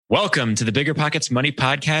Welcome to the Bigger Pockets Money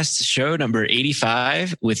Podcast, show number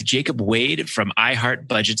 85 with Jacob Wade from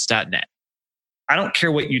iHeartBudgets.net. I don't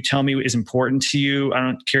care what you tell me is important to you. I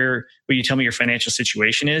don't care what you tell me your financial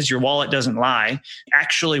situation is. Your wallet doesn't lie.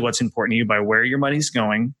 Actually, what's important to you by where your money's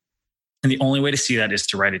going. And the only way to see that is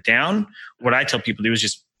to write it down. What I tell people to do is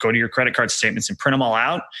just go to your credit card statements and print them all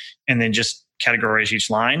out and then just categorize each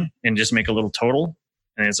line and just make a little total.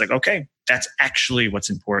 And it's like, okay, that's actually what's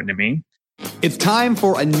important to me. It's time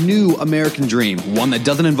for a new American dream, one that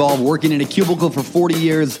doesn't involve working in a cubicle for 40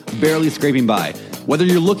 years, barely scraping by. Whether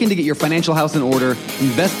you're looking to get your financial house in order,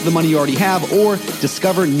 invest the money you already have, or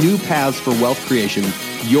discover new paths for wealth creation,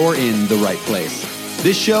 you're in the right place.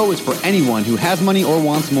 This show is for anyone who has money or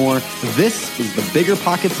wants more. This is the Bigger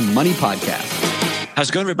Pockets Money Podcast. How's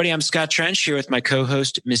it going, everybody? I'm Scott Trench here with my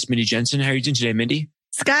co-host, Miss Mindy Jensen. How are you doing today, Mindy?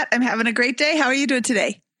 Scott, I'm having a great day. How are you doing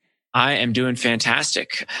today? I am doing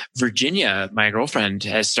fantastic. Virginia, my girlfriend,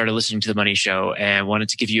 has started listening to the Money Show and wanted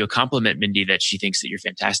to give you a compliment, Mindy, that she thinks that you're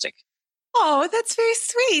fantastic. Oh, that's very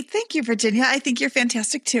sweet. Thank you, Virginia. I think you're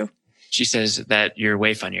fantastic too. She says that you're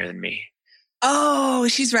way funnier than me. Oh,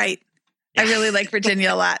 she's right. I really like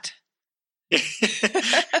Virginia a lot. All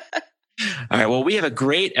right. Well, we have a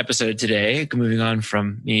great episode today. Moving on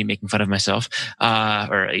from me making fun of myself, or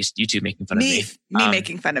at least you two making fun of me. Me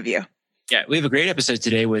making fun of you. Yeah, we have a great episode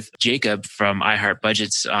today with Jacob from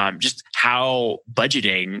iHeartBudgets. Just how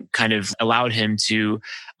budgeting kind of allowed him to,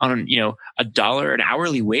 on $1 an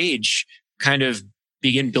hourly wage, kind of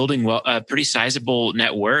begin building a pretty sizable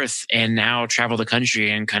net worth, and now travel the country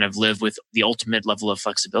and kind of live with the ultimate level of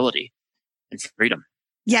flexibility and freedom.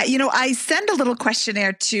 Yeah, I send a little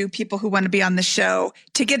questionnaire to people who want to be on the show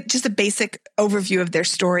to get just a basic overview of their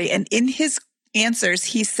story. And in his answers,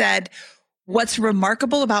 he said, what's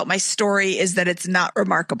remarkable about my story is that it's not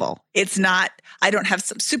remarkable. It's not, I don't have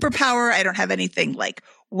some superpower. I don't have anything like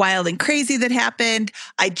wild and crazy that happened.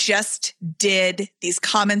 I just did these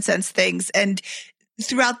common sense things. And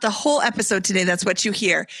throughout the whole episode today, that's what you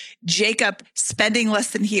hear. Jacob spending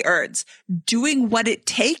less than he earns, doing what it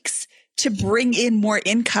takes to bring in more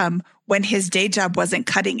income when his day job wasn't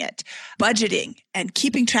cutting it, budgeting and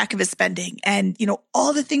keeping track of his spending, and,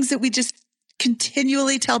 all the things that we just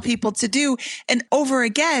continually tell people to do. And over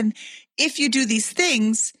again, if you do these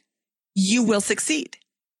things, you will succeed.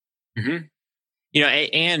 Mm-hmm.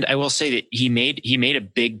 And I will say that he made a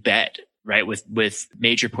big bet, right? With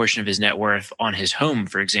major portion of his net worth on his home,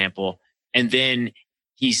 for example. And then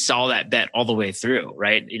he saw that bet all the way through,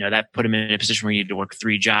 right? That put him in a position where he had to work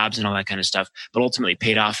 3 jobs and all that kind of stuff, but ultimately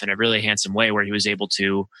paid off in a really handsome way where he was able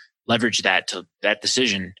to leverage that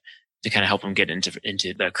decision to kind of help him get into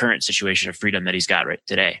the current situation of freedom that he's got right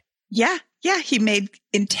today. Yeah. He made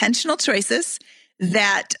intentional choices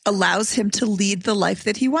that allows him to lead the life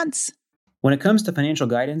that he wants. When it comes to financial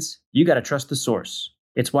guidance, you got to trust the source.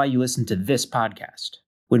 It's why you listen to this podcast.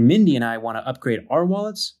 When Mindy and I want to upgrade our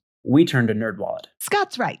wallets, we turn to NerdWallet.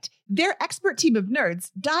 Scott's right. Their expert team of nerds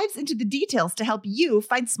dives into the details to help you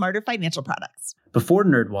find smarter financial products. Before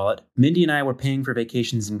NerdWallet, Mindy and I were paying for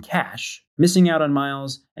vacations in cash, missing out on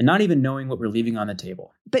miles, and not even knowing what we're leaving on the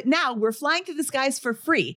table. But now we're flying to the skies for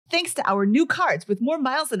free, thanks to our new cards with more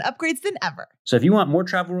miles and upgrades than ever. So if you want more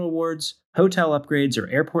travel rewards, hotel upgrades, or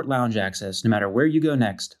airport lounge access, no matter where you go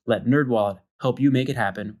next, let NerdWallet help you make it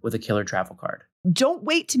happen with a killer travel card. Don't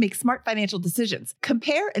wait to make smart financial decisions.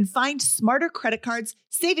 Compare and find smarter credit cards,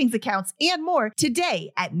 savings accounts, and more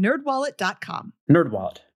today at nerdwallet.com.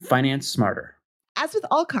 NerdWallet. Finance smarter. As with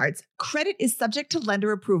all cards, credit is subject to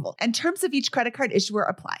lender approval, and terms of each credit card issuer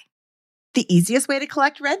apply. The easiest way to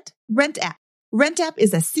collect rent? RentApp. RentApp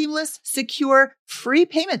is a seamless, secure, free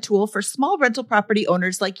payment tool for small rental property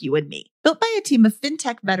owners like you and me. Built by a team of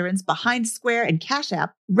fintech veterans behind Square and Cash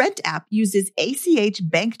App, RentApp uses ACH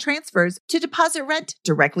bank transfers to deposit rent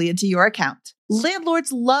directly into your account.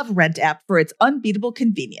 Landlords love RentApp for its unbeatable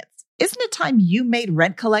convenience. Isn't it time you made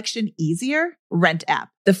rent collection easier? RentApp,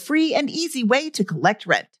 the free and easy way to collect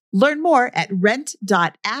rent. Learn more at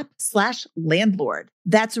rent.app/landlord.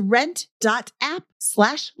 That's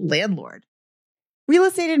rent.app/landlord. Real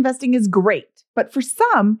estate investing is great, but for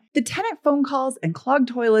some, the tenant phone calls and clogged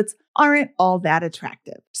toilets aren't all that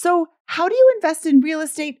attractive. So how do you invest in real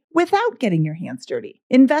estate without getting your hands dirty?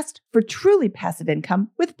 Invest for truly passive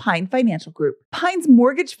income with Pine Financial Group. Pine's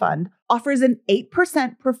mortgage fund offers an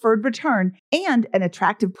 8% preferred return and an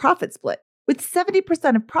attractive profit split, with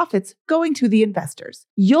 70% of profits going to the investors.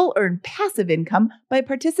 You'll earn passive income by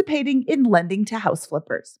participating in lending to house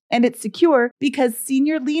flippers. And it's secure because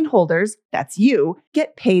senior lien holders, that's you,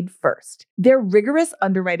 get paid first. Their rigorous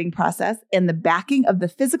underwriting process and the backing of the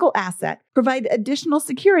physical asset provide additional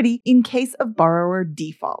security in case of borrower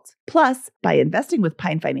default. Plus, by investing with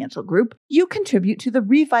Pine Financial Group, you contribute to the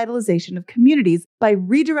revitalization of communities by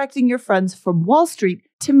redirecting your funds from Wall Street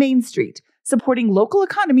to Main Street, supporting local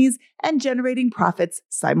economies and generating profits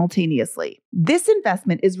simultaneously. This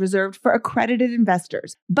investment is reserved for accredited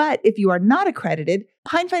investors, but if you are not accredited,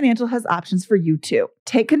 Pine Financial has options for you too.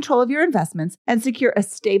 Take control of your investments and secure a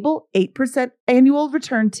stable 8% annual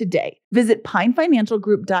return today. Visit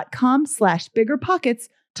pinefinancialgroup.com/biggerpockets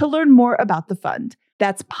to learn more about the fund.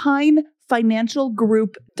 That's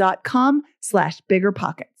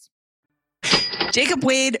pinefinancialgroup.com/biggerpockets. Jacob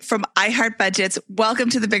Wade from iHeart Budgets, welcome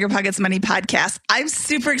to the Bigger Pockets Money Podcast. I'm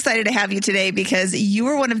super excited to have you today because you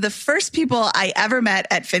were one of the first people I ever met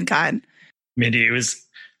at FinCon. Mindy, it was,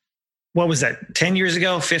 what was that, 10 years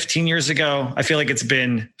ago, 15 years ago? I feel like it's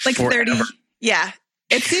been like forever. 30. Yeah.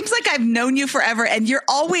 It seems like I've known you forever, and you're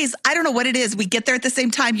always, I don't know what it is. We get there at the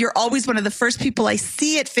same time. You're always one of the first people I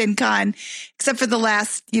see at FinCon, except for the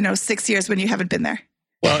last, 6 years when you haven't been there.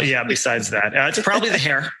 Well, yeah, besides that, it's probably the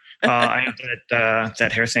hair. I have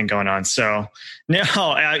that hair thing going on. So no,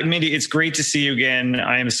 Mindy, it's great to see you again.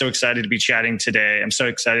 I am so excited to be chatting today. I'm so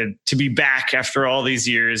excited to be back after all these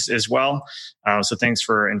years as well. So thanks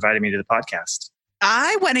for inviting me to the podcast.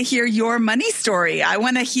 I want to hear your money story. I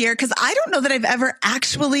want to hear, because I don't know that I've ever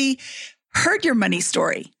actually heard your money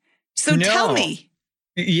story. So tell me.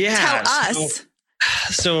 Yeah. Tell us.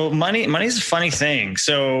 So money is a funny thing.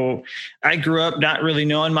 So I grew up not really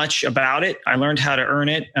knowing much about it. I learned how to earn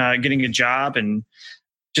it, getting a job, and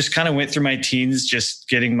just kind of went through my teens, just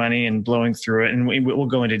getting money and blowing through it. And we'll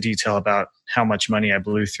go into detail about how much money I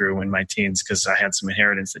blew through in my teens, because I had some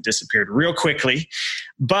inheritance that disappeared real quickly.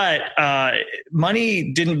 But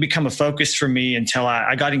money didn't become a focus for me until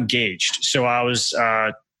I got engaged. So I was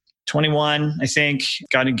 21, I think,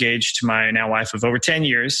 got engaged to my now wife of over 10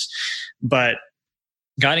 years, but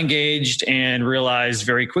got engaged and realized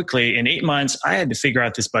very quickly in 8 months, I had to figure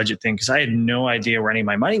out this budget thing because I had no idea where any of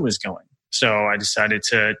my money was going. So I decided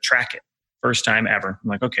to track it. First time ever. I'm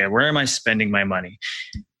like, okay, where am I spending my money?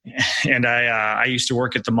 And I used to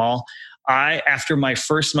work at the mall. After my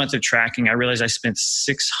first month of tracking, I realized I spent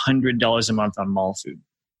 $600 a month on mall food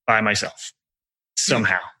by myself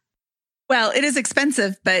somehow. Well, it is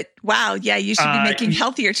expensive, but wow. Yeah, you should be making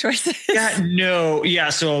healthier choices.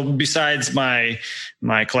 So besides my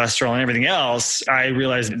cholesterol and everything else, I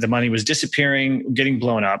realized the money was disappearing, getting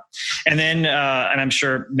blown up. And then, and I'm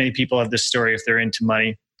sure many people have this story if they're into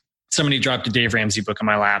money. Somebody dropped a Dave Ramsey book on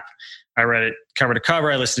my lap. I read it cover to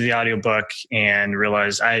cover. I listened to the audiobook and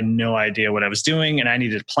realized I had no idea what I was doing, and I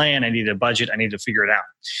needed a plan. I needed a budget. I needed to figure it out.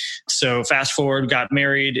 So fast forward, got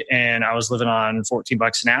married, and I was living on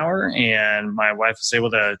 $14 an hour, and my wife was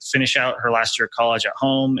able to finish out her last year of college at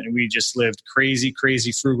home, and we just lived crazy,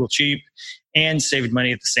 frugal, cheap, and saved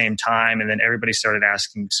money at the same time. And then everybody started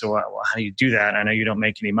asking, so how do you do that? I know you don't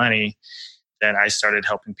make any money. Then I started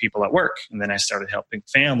helping people at work, and then I started helping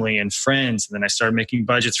family and friends, and then I started making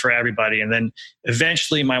budgets for everybody. And then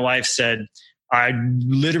eventually my wife said, I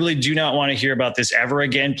literally do not want to hear about this ever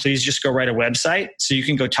again. Please just go write a website so you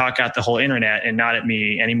can go talk out the whole internet and not at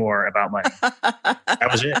me anymore about money. That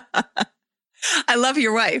was it. I love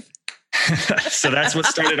your wife. So that's what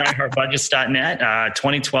started iHeartBudgets.net.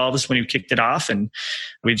 2012 is when we kicked it off, and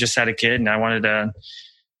we just had a kid, and I wanted to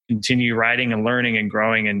continue writing and learning and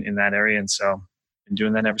growing in that area. And so I've been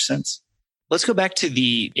doing that ever since. Let's go back to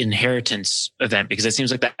the inheritance event, because it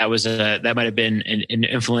seems like that might have been an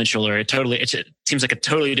influential or it seems like a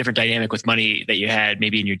totally different dynamic with money that you had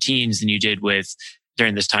maybe in your teens than you did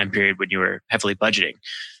during this time period when you were heavily budgeting.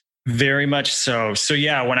 Very much so. So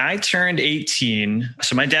yeah, when I turned 18,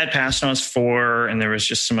 so my dad passed when I was 4, and there was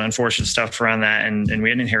just some unfortunate stuff around that, and we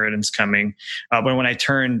had an inheritance coming. But when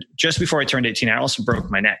just before I turned 18, I also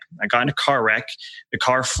broke my neck. I got in a car wreck. The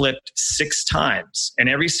car flipped 6 times, and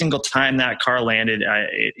every single time that car landed,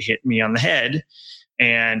 it hit me on the head,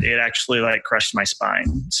 and it actually crushed my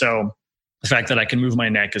spine. So the fact that I can move my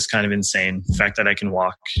neck is kind of insane. The fact that I can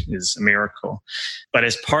walk is a miracle. But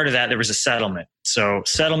as part of that, there was a settlement. So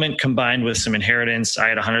settlement combined with some inheritance. I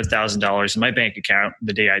had $100,000 in my bank account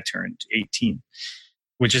the day I turned 18,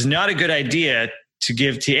 which is not a good idea to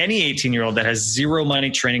give to any 18-year-old that has zero money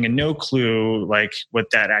training and no clue what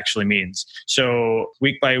that actually means. So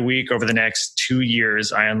week by week over the next 2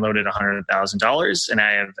 years, I unloaded $100,000, and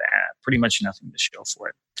I have pretty much nothing to show for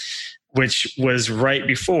it. which was right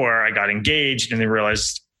before I got engaged and then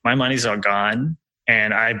realized my money's all gone.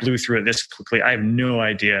 And I blew through it this quickly. I have no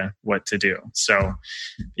idea what to do. So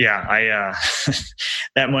yeah,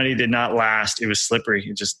 that money did not last. It was slippery.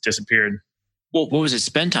 It just disappeared. Well, what was it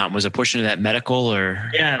spent on? Was a portion of that medical or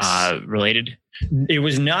related? It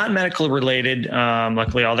was not medical related.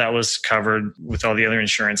 Luckily, all that was covered with all the other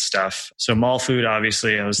insurance stuff. So mall food,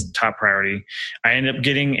 obviously, it was top priority. I ended up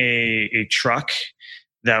getting a truck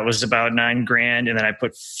that was about $9,000. And then I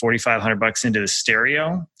put $4,500 into the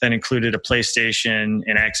stereo. That included a PlayStation,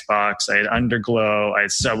 an Xbox. I had underglow. I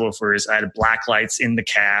had subwoofers. I had black lights in the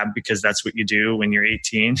cab because that's what you do when you're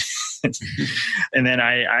 18. And then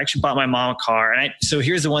I actually bought my mom a car. And so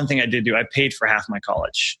here's the one thing I did do. I paid for half my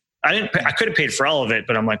college. I could have paid for all of it,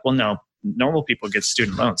 but I'm like, well, no, normal people get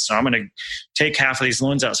student loans. So I'm going to take half of these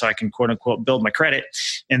loans out so I can quote unquote build my credit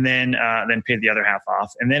and then pay the other half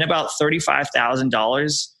off. And then about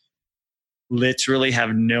 $35,000, literally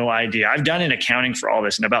have no idea. I've done an accounting for all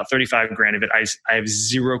this and about $35,000 of it, I have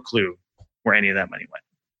zero clue where any of that money went.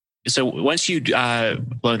 So once you'd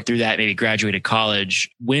blown through that, maybe graduated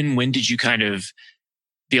college, when did you kind of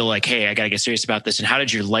feel like, hey, I got to get serious about this? And how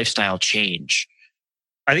did your lifestyle change?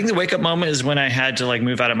 I think the wake up moment is when I had to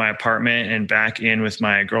move out of my apartment and back in with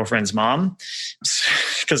my girlfriend's mom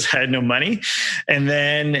because I had no money. And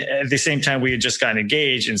then at the same time, we had just gotten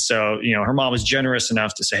engaged. And so, her mom was generous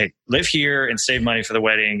enough to say, hey, live here and save money for the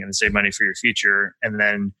wedding and save money for your future. And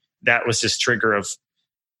then that was this trigger of,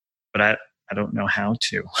 but I don't know how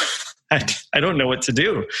to. I don't know what to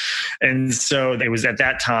do. And so it was at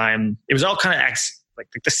that time, it was all kind of like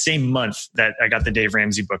the same month that I got the Dave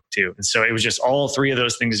Ramsey book too. And so it was just all three of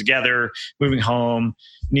those things together, moving home,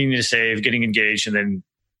 needing to save, getting engaged, and then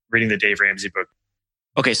reading the Dave Ramsey book.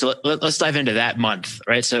 Okay, so let's dive into that month,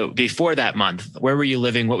 right? So before that month, where were you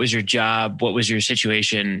living? What was your job? What was your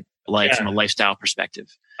situation like from a lifestyle perspective?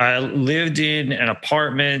 I lived in an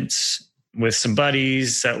apartment with some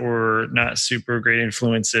buddies that were not super great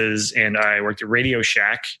influences. And I worked at Radio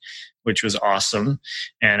Shack, which was awesome.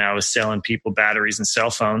 And I was selling people batteries and cell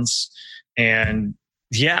phones. And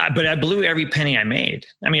but I blew every penny I made.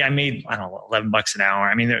 I mean, I made, I don't know, $11 an hour.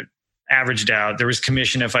 I mean, it averaged out. There was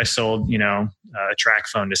commission if I sold, a track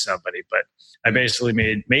phone to somebody, but I basically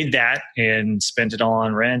made that and spent it all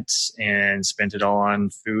on rent and spent it all on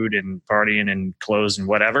food and partying and clothes and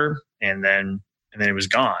whatever. And then it was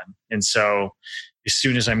gone. And so as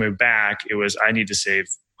soon as I moved back, I need to save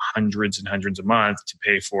hundreds and hundreds a month to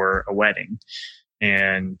pay for a wedding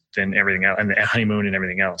and then everything else and the honeymoon and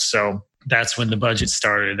everything else. So that's when the budget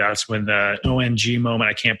started. That's when the OMG moment,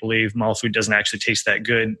 I can't believe mall food doesn't actually taste that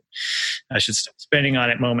good, I should stop spending on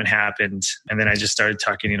it moment happened. And then I just started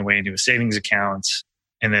tucking it away into a savings account.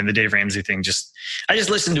 And then the Dave Ramsey thing, I just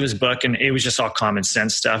listened to his book and it was just all common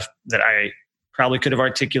sense stuff that I probably could have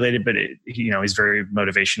articulated, but he's very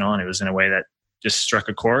motivational and it was in a way that just struck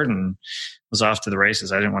a chord and was off to the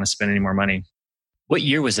races. I didn't want to spend any more money. What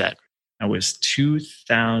year was that? That was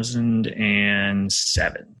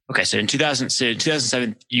 2007. Okay, so in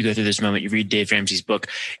 2007, you go through this moment, you read Dave Ramsey's book.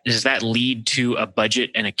 Does that lead to a budget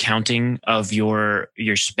and accounting of your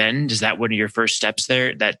spend? Is that one of your first steps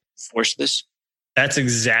there that forced this? That's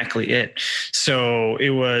exactly it. So it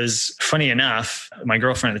was funny enough, my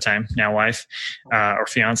girlfriend at the time, now wife, or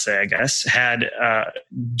fiance, I guess, had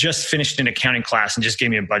just finished an accounting class and just gave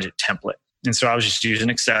me a budget template. And so I was just using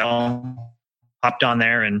Excel, hopped on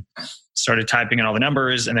there and started typing in all the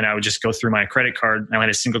numbers. And then I would just go through my credit card. I had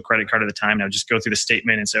a single credit card at the time. And I would just go through the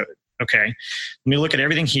statement and say, okay, let me look at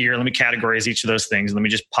everything here. Let me categorize each of those things. And let me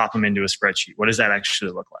just pop them into a spreadsheet. What does that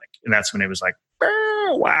actually look like? And that's when it was like,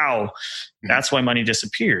 wow, that's why money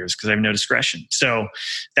disappears because I have no discretion. So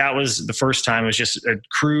that was the first time. It was just a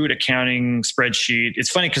crude accounting spreadsheet. It's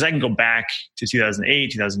funny because I can go back to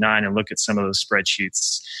 2008, 2009 and look at some of those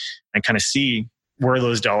spreadsheets and kind of see where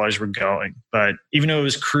those dollars were going. But even though it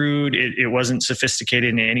was crude, it wasn't sophisticated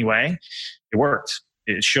in any way. It worked.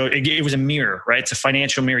 It showed, it was a mirror, right? It's a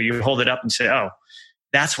financial mirror. You hold it up and say, oh,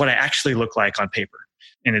 that's what I actually look like on paper.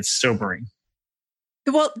 And it's sobering.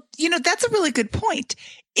 Well, that's a really good point.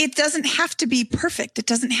 It doesn't have to be perfect. It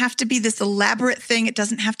doesn't have to be this elaborate thing. It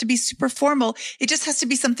doesn't have to be super formal. It just has to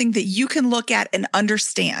be something that you can look at and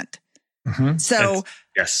understand. Mm-hmm. So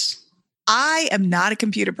yes, I am not a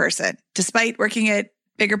computer person, despite working at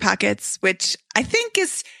BiggerPockets, which I think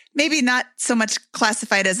is maybe not so much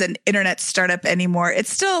classified as an internet startup anymore.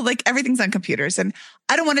 It's still like everything's on computers. And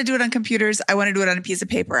I don't want to do it on computers. I want to do it on a piece of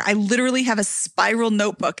paper. I literally have a spiral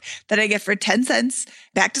notebook that I get for 10 cents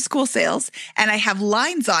back to school sales. And I have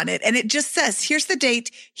lines on it. And it just says, here's the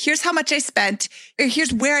date. Here's how much I spent. Or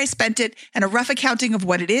here's where I spent it. And a rough accounting of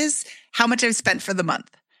what it is, how much I've spent for the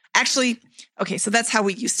month. Actually, okay, so that's how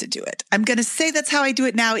we used to do it. I'm going to say that's how I do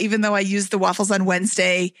it now, even though I use the Waffles on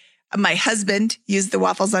Wednesday. My husband used the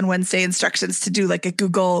Waffles on Wednesday instructions to do like a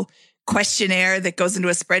Google questionnaire that goes into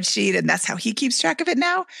a spreadsheet, and that's how he keeps track of it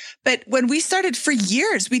now. But when we started for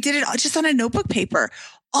years, we did it just on a notebook paper.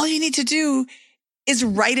 All you need to do is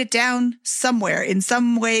write it down somewhere in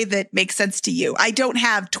some way that makes sense to you. I don't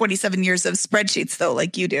have 27 years of spreadsheets though,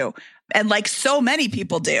 like you do, and like so many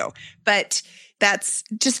people do, but that's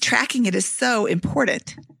just tracking it is so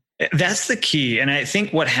important. That's the key. And I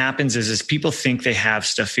think what happens is people think they have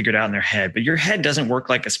stuff figured out in their head, but your head doesn't work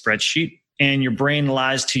like a spreadsheet, and your brain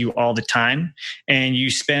lies to you all the time, and you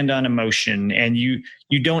spend on emotion, and you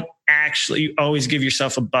don't actually always give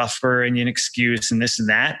yourself a buffer and an excuse and this and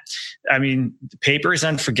that. I mean, the paper is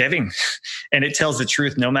unforgiving and it tells the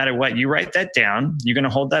truth no matter what. You write that down, you're going to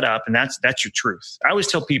hold that up, and that's your truth. I always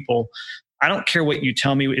tell people, I don't care what you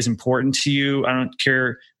tell me is important to you. I don't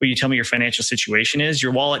care what you tell me your financial situation is.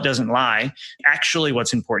 Your wallet doesn't lie. Actually,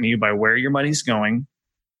 what's important to you by where your money's going.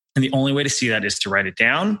 And the only way to see that is to write it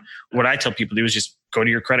down. What I tell people to do is just go to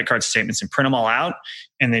your credit card statements and print them all out,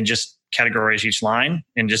 and then just categorize each line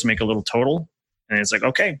and just make a little total. And it's like,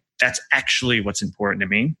 okay, that's actually what's important to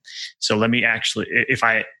me. So let me actually, if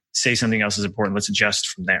I say something else is important, let's adjust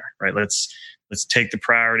from there, right? Let's take the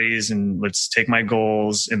priorities and let's take my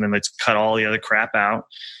goals, and then let's cut all the other crap out.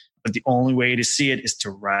 But the only way to see it is to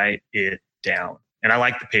write it down. And I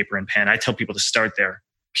like the paper and pen. I tell people to start there,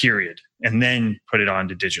 period, and then put it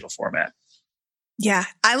onto digital format. Yeah.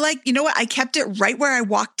 You know what? I kept it right where I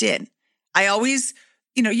walked in. I always,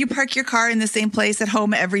 you park your car in the same place at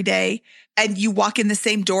home every day, and you walk in the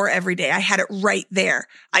same door every day. I had it right there.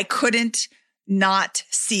 I couldn't not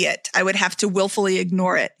see it. I would have to willfully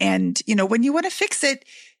ignore it. And, when you want to fix it,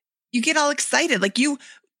 you get all excited.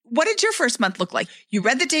 What did your first month look like? You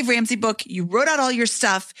read the Dave Ramsey book, you wrote out all your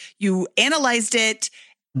stuff, you analyzed it.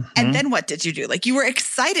 Mm-hmm. And then what did you do? You were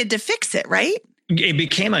excited to fix it, right? It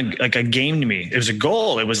became a game to me. It was a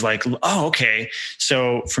goal. It was like, oh, okay.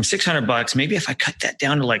 So from $600, maybe if I cut that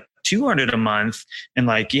down to $200 a month, and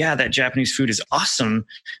that Japanese food is awesome,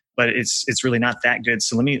 but it's really not that good.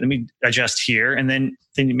 So let me adjust here. And then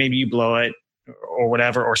maybe you blow it or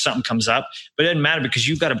whatever, or something comes up, but it doesn't matter because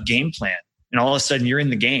you've got a game plan, and all of a sudden you're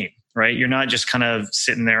in the game, right? You're not just kind of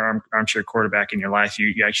sitting there armchair quarterback in your life.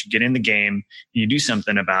 You actually get in the game, you do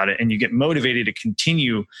something about it, and you get motivated to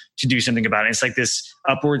continue to do something about it. It's like this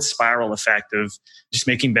upward spiral effect of just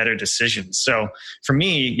making better decisions. So for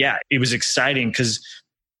me, it was exciting because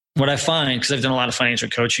what I find, because I've done a lot of financial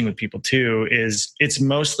coaching with people too, is it's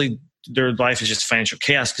mostly their life is just financial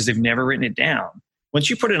chaos because they've never written it down. Once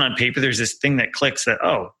you put it on paper, there's this thing that clicks that,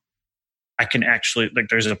 oh, I can actually,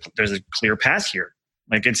 there's a clear path here.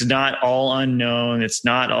 It's not all unknown. It's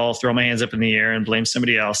not all throw my hands up in the air and blame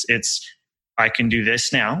somebody else. It's, I can do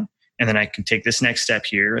this now, and then I can take this next step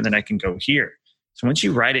here, and then I can go here. So once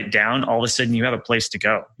you write it down, all of a sudden you have a place to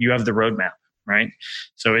go. You have the roadmap, right?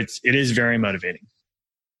 So it is very motivating.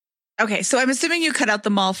 Okay. So I'm assuming you cut out the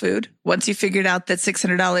mall food once you figured out that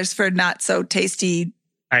 $600 for not so tasty,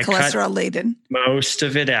 cholesterol laden. Most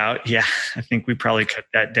of it out. Yeah. I think we probably cut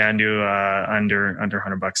that down to under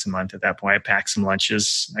 $100 a month at that point. I packed some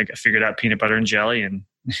lunches. I figured out peanut butter and jelly and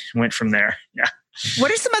went from there. Yeah.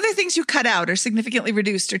 What are some other things you cut out or significantly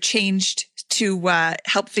reduced or changed to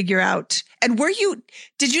help figure out? And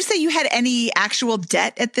did you say you had any actual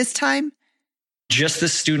debt at this time? Just the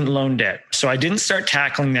student loan debt. So I didn't start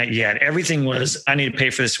tackling that yet. Everything was, I need to pay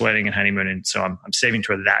for this wedding and honeymoon. And so I'm saving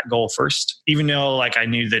toward that goal first. Even though I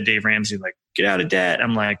knew that Dave Ramsey, get out of debt.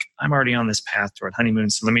 I'm I'm already on this path toward honeymoon.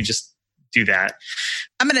 So let me just do that.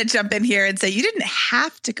 I'm going to jump in here and say you didn't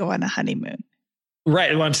have to go on a honeymoon.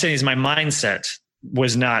 Right. What I'm saying is my mindset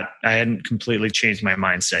was not, I hadn't completely changed my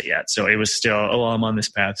mindset yet. So it was still, I'm on this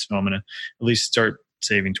path. So I'm going to at least start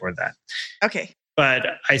saving toward that. Okay. But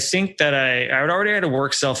I think that I already had a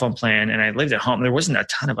work cell phone plan, and I lived at home. There wasn't a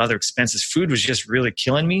ton of other expenses. Food was just really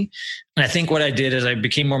killing me. And I think what I did is I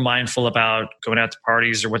became more mindful about going out to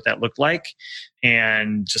parties or what that looked like,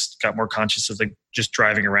 and just got more conscious of just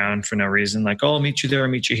driving around for no reason. I'll meet you there, I'll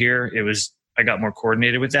meet you here. I got more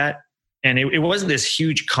coordinated with that. And it wasn't this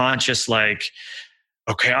huge conscious,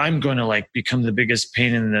 okay, I'm going to become the biggest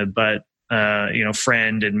pain in the butt,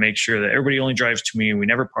 friend, and make sure that everybody only drives to me and we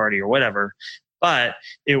never party or whatever. But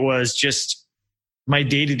it was just my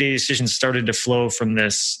day-to-day decisions started to flow from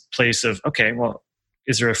this place of, okay, well,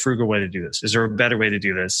 is there a frugal way to do this? Is there a better way to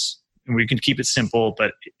do this? And we can keep it simple,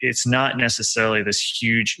 but it's not necessarily this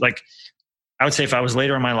huge, like, I would say if I was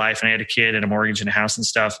later in my life and I had a kid and a mortgage and a house and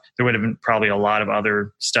stuff, there would have been probably a lot of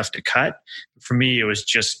other stuff to cut. For me, it was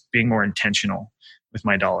just being more intentional with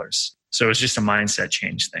my dollars. So it was just a mindset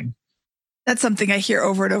change thing. That's something I hear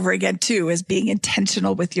over and over again too, is being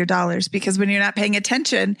intentional with your dollars, because when you're not paying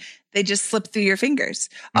attention, they just slip through your fingers.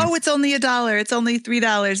 Mm. Oh, it's only $1. It's only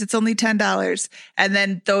 $3. It's only $10. And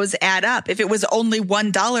then those add up. If it was only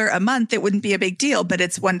 $1 a month, it wouldn't be a big deal, but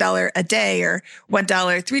it's $1 a day or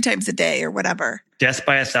 $1 3 times a day or whatever. Death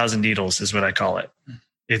by 1,000 needles is what I call it.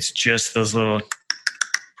 It's just those little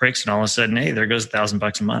pricks, and all of a sudden, hey, there goes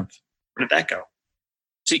 $1,000 a month. Where did that go?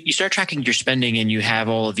 So you start tracking your spending and you have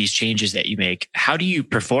all of these changes that you make. How do you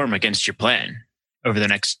perform against your plan over the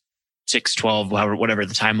next 6, 12, whatever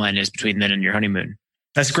the timeline is between then and your honeymoon?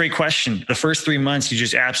 That's a great question. The first 3 months, you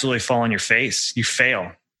just absolutely fall on your face. You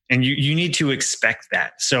fail. And you need to expect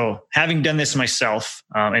that. So having done this myself,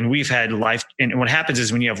 and we've had life, and what happens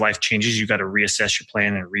is when you have life changes, you got to reassess your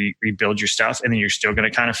plan and rebuild your stuff, and then you're still going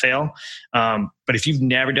to kind of fail. But if you've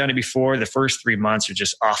never done it before, the first 3 months are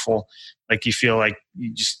just awful. Like you feel like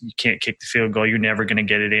you can't kick the field goal. You're never going to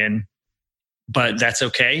get it in. But that's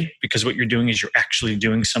okay, because what you're doing is you're actually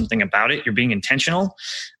doing something about it. You're being intentional.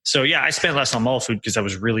 So yeah, I spent less on mall food because that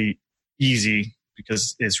was really easy,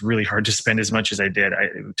 because it's really hard to spend as much as I did.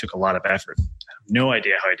 It took a lot of effort. I have no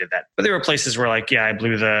idea how I did that. But there were places where, like, yeah, I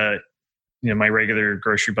blew my regular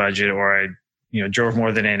grocery budget, or I, drove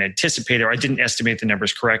more than I anticipated, or I didn't estimate the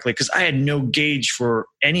numbers correctly because I had no gauge for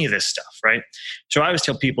any of this stuff, right? So I always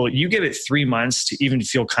tell people, you give it 3 months to even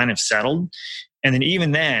feel kind of settled. And then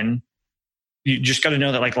even then, you just got to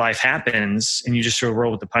know that, like, life happens and you just sort of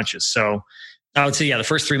roll with the punches. So I would say, yeah, the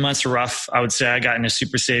first 3 months are rough. I would say I got into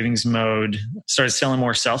super savings mode, started selling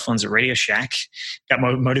more cell phones at Radio Shack, got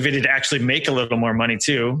motivated to actually make a little more money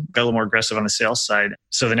too, got a little more aggressive on the sales side.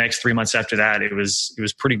 So the next 3 months after that, it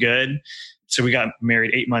was pretty good. So we got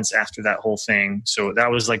married 8 months after that whole thing. So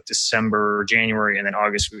that was like December, January, and then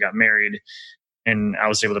August we got married, and I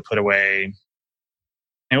was able to put away,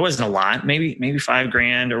 and it wasn't a lot, maybe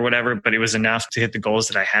 $5,000 or whatever, but it was enough to hit the goals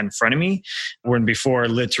that I had in front of me. When before,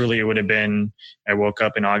 literally, it would have been, I woke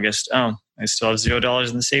up in August, oh, I still have $0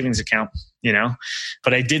 in the savings account,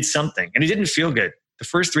 but I did something, and it didn't feel good. The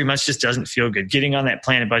first 3 months just doesn't feel good. Getting on that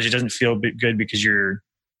plan and budget doesn't feel good because you're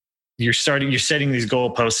setting these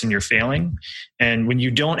goalposts and you're failing. And when you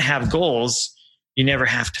don't have goals, you never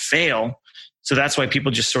have to fail. So that's why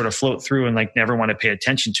people just sort of float through and like never want to pay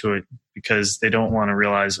attention to it, because they don't want to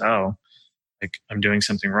realize, oh, like I'm doing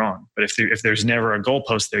something wrong. But if there's never a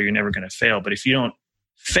goalpost there, you're never going to fail. But if you don't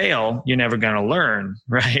fail, you're never going to learn,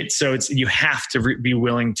 right? So you have to be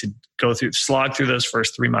willing to slog through those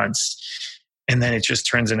first 3 months, and then it just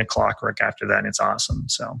turns into clockwork after that, and it's awesome.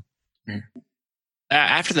 So.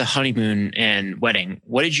 After the honeymoon and wedding,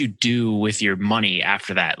 what did you do with your money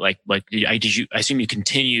after that? I assume you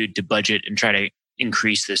continued to budget and try to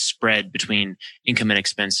increase the spread between income and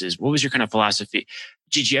expenses. What was your kind of philosophy?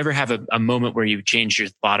 Did you ever have a moment where you changed your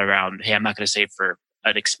thought around, hey, I'm not going to save for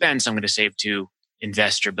an expense, I'm going to save to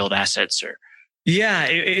invest or build assets? Or yeah,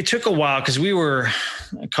 it took a while because we were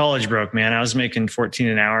college broke, man. I was making $14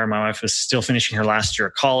 an hour. My wife was still finishing her last year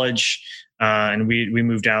of college. And we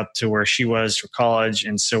moved out to where she was for college.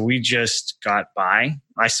 And so we just got by.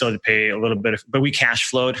 I still had to pay a little bit but we cash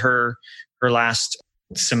flowed her last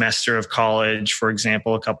semester of college, for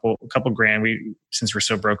example, a couple grand. Since we're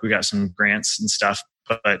so broke, we got some grants and stuff,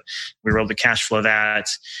 but we were able to cash flow that.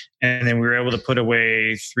 And then we were able to put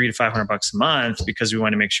away $300 to $500 a month because we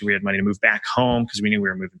wanted to make sure we had money to move back home, because we knew we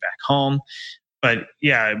were moving back home. But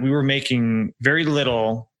yeah, we were making very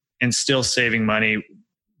little and still saving money.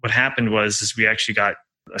 What happened was we actually got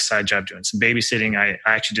a side job doing some babysitting. I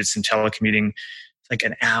actually did some telecommuting, like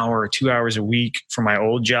an hour or 2 hours a week for my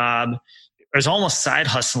old job. It was almost side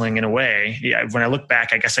hustling in a way. Yeah, when I look back,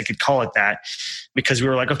 I guess I could call it that, because we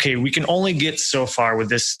were like, okay, we can only get so far with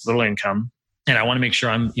this little income. And I want to make sure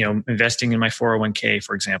I'm, investing in my 401k,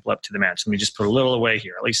 for example, up to the match. Let me just put a little away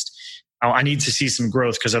here. At least I need to see some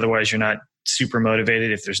growth, because otherwise you're not super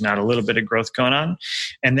motivated if there's not a little bit of growth going on.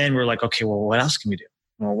 And then we're like, okay, well, what else can we do?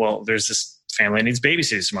 Well, there's this family that needs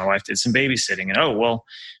babysitters. So my wife did some babysitting, and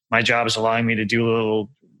my job is allowing me to do a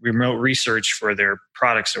little remote research for their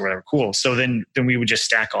products or whatever. Cool. So then we would just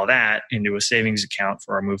stack all that into a savings account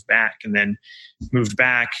for our move back, and then moved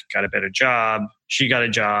back, got a better job. She got a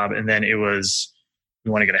job, and then it was,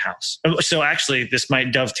 we want to get a house. So actually, this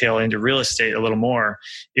might dovetail into real estate a little more.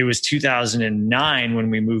 It was 2009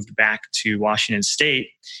 when we moved back to Washington State,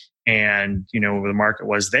 and where the market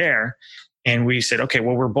was there. And we said, okay,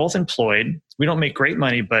 well, we're both employed. We don't make great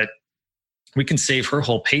money, but we can save her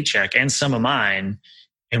whole paycheck and some of mine,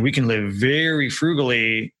 and we can live very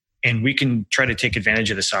frugally, and we can try to take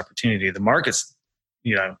advantage of this opportunity. The market's,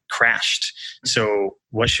 crashed. So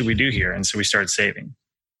what should we do here? And so we started saving.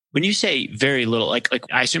 When you say very little, like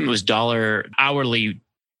I assume it was dollar hourly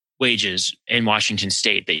wages in Washington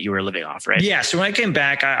State that you were living off, right? Yeah. So when I came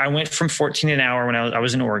back, I went from $14 an hour when I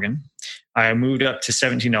was in Oregon. I moved up to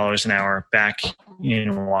 $17 an hour back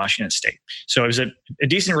in Washington State. So it was a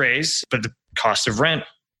decent raise, but the cost of rent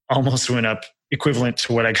almost went up equivalent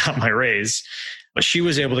to what I got my raise. But she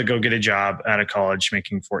was able to go get a job out of college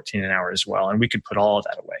making $14 an hour as well. And we could put all of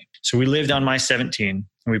that away. So we lived on my 17 and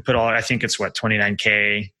we put I think it's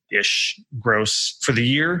 $29K-ish gross for the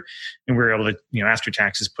year. And we were able to, after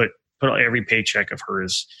taxes, put every paycheck of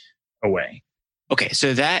hers away. Okay.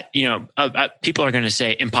 So that, people are going to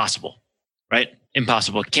say impossible, right?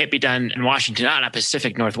 Impossible. Can't be done in Washington, not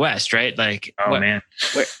Pacific Northwest, right? Like, man.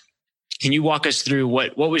 Can you walk us through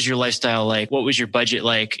what was your lifestyle like? What was your budget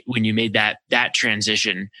like when you made that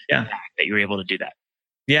transition? Yeah. That you were able to do that?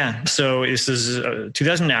 Yeah. So this is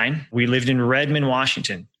 2009. We lived in Redmond,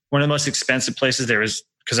 Washington. One of the most expensive places there is,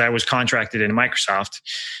 because I was contracted into Microsoft,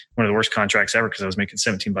 one of the worst contracts ever because I was making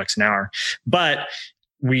 $17 an hour. But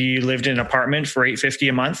we lived in an apartment for $850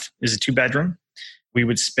 a month. It was a 2-bedroom. We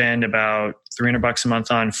would spend about $300 a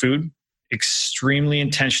month on food. Extremely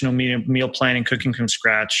intentional meal planning, cooking from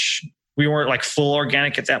scratch. We weren't like full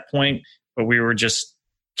organic at that point, but we were just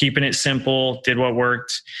keeping it simple, did what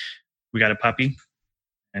worked. We got a puppy.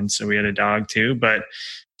 And so we had a dog too, but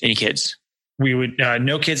any kids? We would,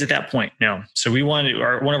 no kids at that point. No. So we wanted,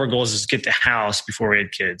 one of our goals is to get the house before we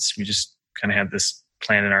had kids. We just kind of had this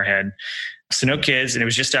plan in our head. So no kids. And it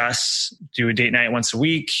was just us, do a date night once a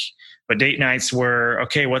week. But date nights were,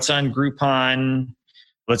 okay, what's on Groupon?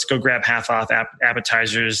 Let's go grab half off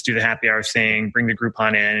appetizers, do the happy hour thing, bring the Groupon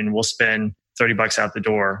in, and we'll spend $30 out the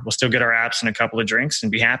door. We'll still get our apps and a couple of drinks and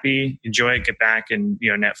be happy, enjoy it, get back and,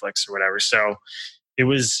 Netflix or whatever. So it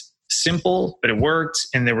was simple, but it worked.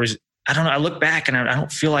 And there was, I don't know, I look back and I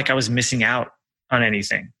don't feel like I was missing out on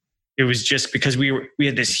anything. It was just because we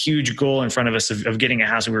had this huge goal in front of us of getting a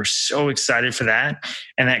house. And we were so excited for that.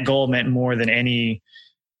 And that goal meant more than any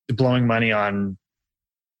blowing money on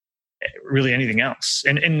really anything else.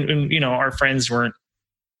 And our friends weren't,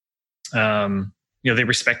 they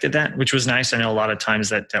respected that, which was nice. I know a lot of times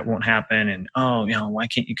that won't happen. And, why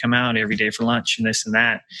can't you come out every day for lunch and this and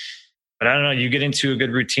that? But I don't know, you get into a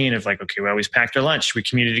good routine of like, okay, we always packed our lunch. We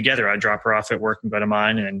commuted together. I'd drop her off at work and go to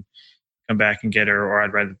mine and come back and get her, or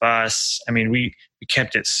I'd ride the bus. I mean, we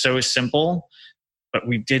kept it so simple, but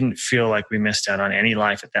we didn't feel like we missed out on any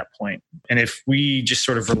life at that point. And if we just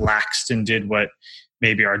sort of relaxed and did what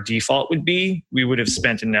maybe our default would be, we would have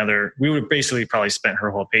basically probably spent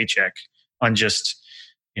her whole paycheck on just,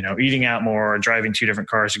 eating out more, or driving 2 different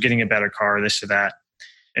cars, or getting a better car, this or that.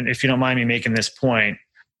 And if you don't mind me making this point,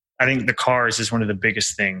 I think the cars is one of the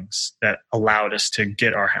biggest things that allowed us to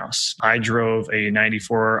get our house. I drove a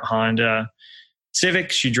 94 Honda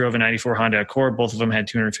Civic. She drove a 94 Honda Accord. Both of them had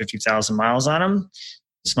 250,000 miles on them.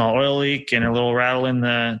 Small oil leak and a little rattle in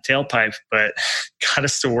the tailpipe, but got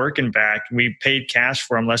us to work and back. We paid cash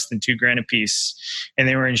for them less than $2,000 a piece, and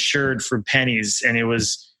they were insured for pennies, and it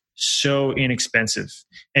was so inexpensive.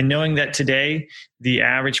 And knowing that today, the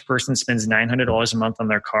average person spends $900 a month on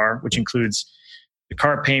their car, which includes the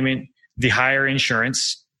car payment, the higher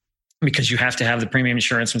insurance, because you have to have the premium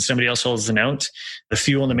insurance when somebody else holds the note, the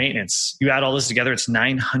fuel and the maintenance. You add all this together, it's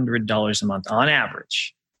 $900 a month on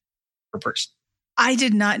average per person. I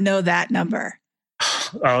did not know that number.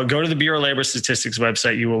 Go to the Bureau of Labor Statistics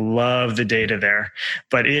website. You will love the data there.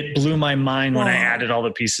 But it blew my mind when I added all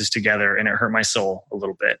the pieces together, and it hurt my soul a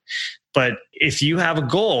little bit. But if you have a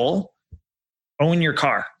goal, own your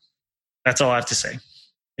car. That's all I have to say.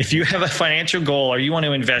 If you have a financial goal or you want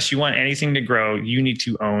to invest, you want anything to grow, you need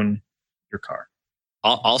to own your car.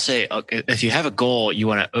 I'll say, if you have a goal, you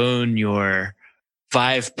want to own your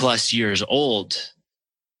 5+ years old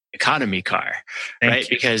economy car, right?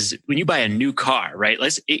 Because when you buy a new car, right?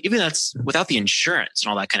 Even that's without the insurance and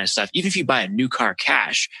all that kind of stuff. Even if you buy a new car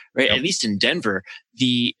cash, right? Yep. At least in Denver,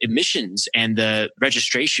 the emissions and the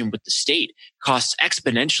registration with the state costs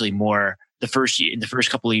exponentially more in the first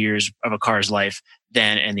couple of years of a car's life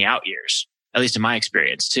than in the out years. At least in my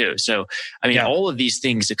experience too. So, I mean, all of these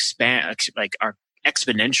things are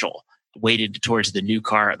exponential, weighted towards the new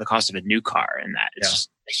car, the cost of a new car, and that it's just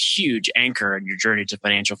a huge anchor in your journey to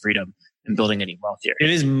financial freedom and building any wealthier. It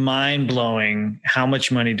is mind blowing how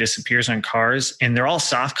much money disappears on cars, and they're all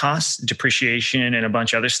soft costs, depreciation, and a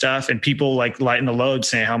bunch of other stuff. And people like lighten the load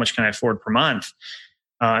saying, how much can I afford per month?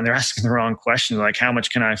 And they're asking the wrong question. Like, how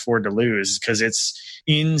much can I afford to lose? Because it's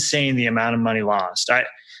insane the amount of money lost.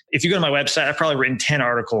 If you go to my website, I've probably written 10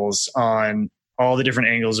 articles on all the different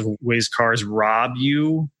angles of ways cars rob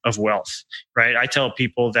you of wealth, right? I tell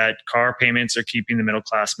people that car payments are keeping the middle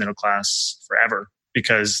class forever,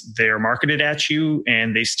 because they are marketed at you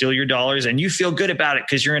and they steal your dollars, and you feel good about it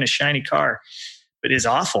because you're in a shiny car. But it's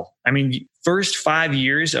awful. I mean, first 5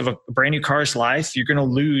 years of a brand new car's life, you're going to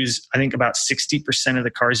lose, I think, about 60% of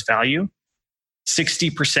the car's value.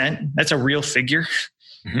 60%. That's a real figure.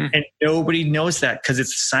 Mm-hmm. And nobody knows that because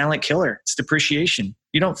it's a silent killer. It's depreciation.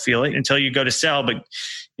 You don't feel it until you go to sell, but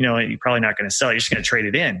you're probably not going to sell. You're just going to trade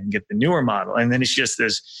it in and get the newer model. And then it's just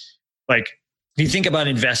this, like, if you think about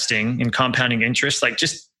investing in compounding interest, like,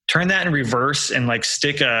 just turn that in reverse and like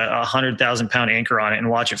stick a 100,000 pound anchor on it and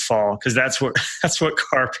watch it fall. Cause that's what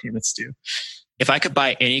car payments do. If I could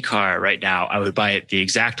buy any car right now, I would buy it the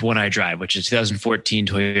exact one I drive, which is 2014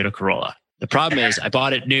 Toyota Corolla. The problem is I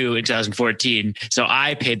bought it new in 2014. So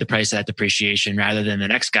I paid the price of that depreciation rather than the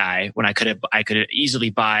next guy, when I could easily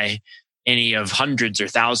buy any of hundreds or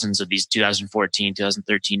thousands of these 2014,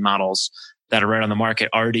 2013 models that are right on the market,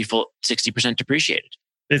 already full 60% depreciated.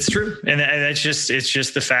 It's true. And it's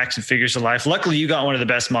just the facts and figures of life. Luckily, you got one of the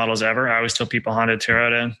best models ever. I always tell people Honda,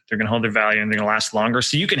 Toyota, they're going to hold their value and they're going to last longer.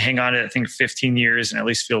 So you can hang on to it, I think, 15 years and at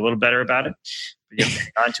least feel a little better about it. But you have to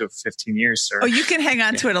hang on to it for 15 years, sir. Oh, you can hang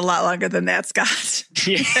on to it a lot longer than that, Scott.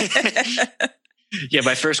 Yeah,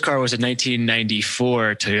 my first car was a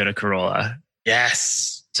 1994 Toyota Corolla.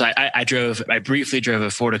 Yes. So I briefly drove a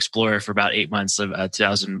Ford Explorer for about 8 months of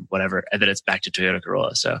 2000, whatever. And then it's back to Toyota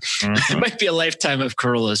Corolla. So It might be a lifetime of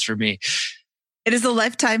Corollas for me. It is a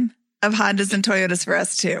lifetime of Hondas and Toyotas for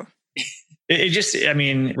us too.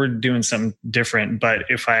 We're doing something different, but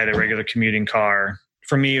if I had a regular commuting car,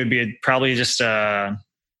 for me, it would be probably just a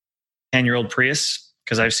 10-year-old Prius,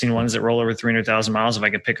 because I've seen ones that roll over 300,000 miles. If I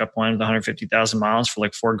could pick up one with 150,000 miles for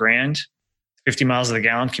like $4,000, 50 miles of the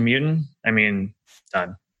gallon commuting,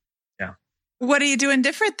 done. Yeah. What are you doing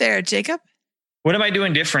different there, Jacob? What am I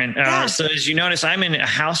doing different? So as you notice, I'm in a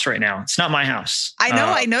house right now. It's not my house. I know.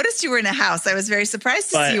 I noticed you were in a house. I was very surprised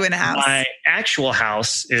to see you in a house. My actual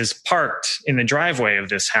house is parked in the driveway of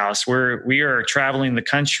this house, where we are traveling the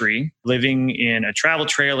country, living in a travel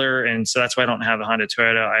trailer. And so that's why I don't have a Honda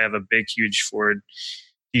Toyota. I have a big, huge Ford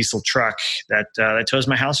diesel truck that tows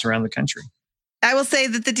my house around the country. I will say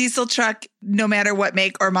that the diesel truck, no matter what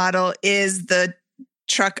make or model, is the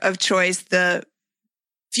truck of choice, the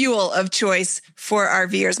fuel of choice for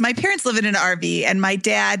RVers. My parents live in an RV, and my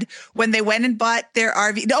dad, when they went and bought their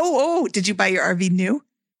RV, did you buy your RV new?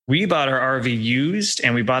 We bought our RV used,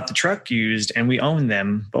 and we bought the truck used, and we own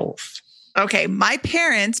them both. Okay. My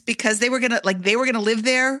parents, because they were going to live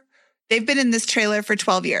there. They've been in this trailer for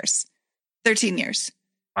 12 years, 13 years.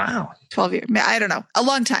 Wow. 12 years. I don't know. A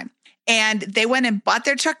long time. And they went and bought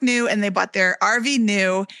their truck new, and they bought their RV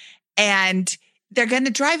new, and they're going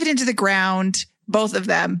to drive it into the ground, both of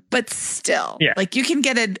them. But still, like, you can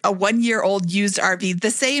get a 1-year-old used RV.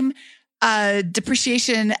 The same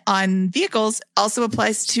depreciation on vehicles also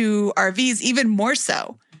applies to RVs, even more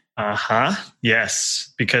so.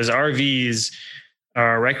 Yes, because RVs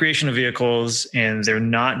are recreational vehicles, and they're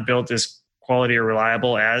not built as quality or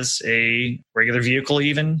reliable as a regular vehicle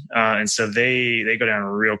even. And so they go down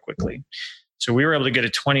real quickly. So we were able to get a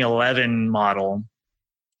 2011 model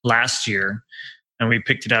last year, and we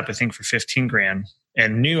picked it up, I think, for $15,000,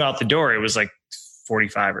 and new out the door, it was like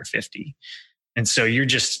 45 or 50. And so you're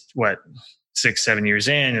just 6-7 years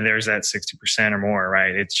in, and there's that 60% or more,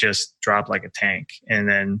 right? It's just dropped like a tank. And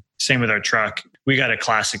then same with our truck. We got a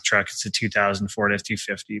classic truck. It's a 2000 Ford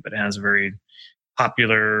F-250, but it has a very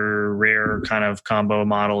popular, rare kind of combo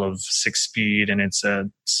model of 6-speed, and it's a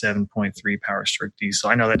 7.3 power stroke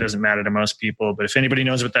diesel. I know that doesn't matter to most people, but if anybody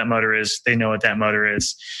knows what that motor is, they know what that motor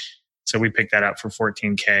is. So we picked that up for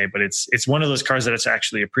 $14,000, but it's one of those cars that it's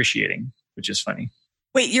actually appreciating, which is funny.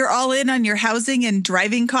 Wait, you're all in on your housing and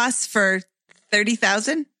driving costs for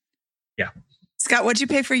 $30,000? Yeah. Scott, what'd you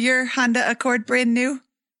pay for your Honda Accord brand new?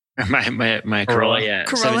 My Corolla, yeah.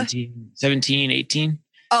 Corolla? 17, 18.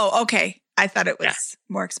 Oh, okay. I thought it was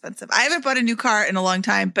more expensive. I haven't bought a new car in a long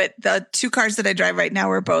time, but the 2 cars that I drive right now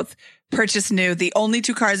were both purchased new. The only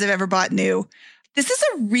 2 cars I've ever bought new. This is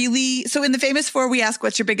so in the Famous 4, we ask,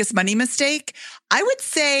 what's your biggest money mistake? I would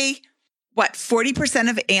say, 40%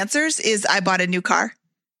 of answers is I bought a new car.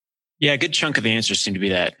 Yeah, a good chunk of the answers seem to be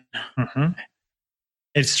that. Mm-hmm.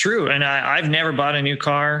 It's true. And I've never bought a new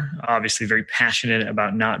car. Obviously, very passionate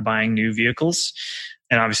about not buying new vehicles.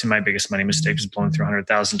 And obviously, my biggest money mistake was blowing through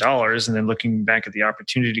 $100,000. And then looking back at the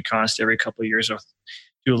opportunity cost every couple of years, I'll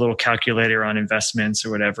do a little calculator on investments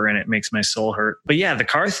or whatever, and it makes my soul hurt. But yeah, the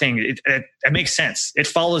car thing, it makes sense. It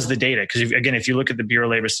follows the data. Because again, if you look at the Bureau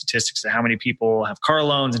of Labor Statistics of how many people have car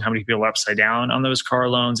loans and how many people are upside down on those car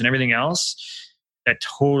loans and everything else, that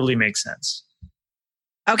totally makes sense.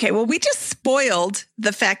 Okay, well, we just spoiled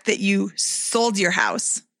the fact that you sold your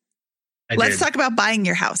house. Let's talk about buying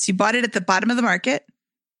your house. You bought it at the bottom of the market.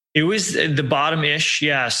 It was the bottom-ish,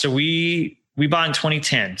 yeah. So we bought in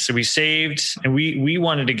 2010. So we saved, and we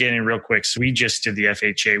wanted to get in real quick. So we just did the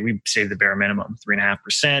FHA. We saved the bare minimum,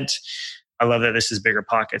 3.5%. I love that this is Bigger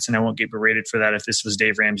Pockets, and I won't get berated for that. If this was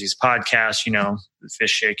Dave Ramsey's podcast, the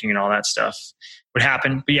fish shaking and all that stuff would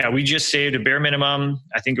happen. But yeah, we just saved a bare minimum.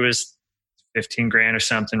 I think it was 15 grand or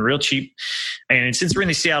something, real cheap. And since we're in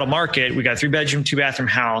the Seattle market, we got a 3-bedroom, 2-bathroom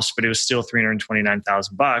house, but it was still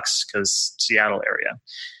 $329,000 because Seattle area.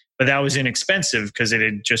 But that was inexpensive because it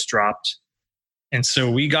had just dropped. And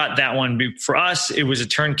so we got that one. For us, it was a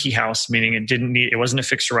turnkey house, meaning it wasn't a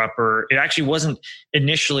fixer-upper. It actually wasn't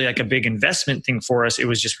initially like a big investment thing for us. It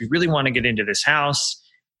was just, we really want to get into this house.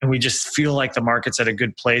 And we just feel like the market's at a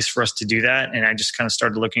good place for us to do that. And I just kind of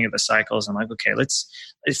started looking at the cycles. I'm like, okay,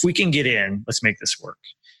 if we can get in, let's make this work.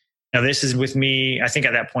 Now, this is with me. I think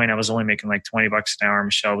at that point, I was only making like $20 an hour.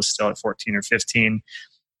 Michelle was still at 14 or 15.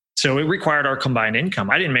 So it required our combined income.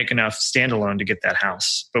 I didn't make enough standalone to get that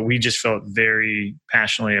house, but we just felt very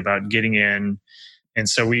passionately about getting in. And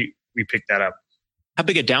so we picked that up. How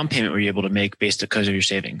big a down payment were you able to make based because of your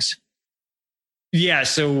savings? Yeah,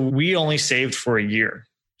 so we only saved for a year.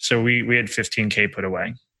 So we had $15K put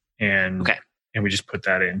away, and we just put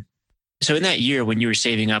that in. So in that year, when you were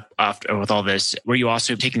saving up with all this, were you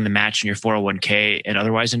also taking the match in your 401k and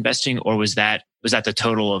otherwise investing, or was that the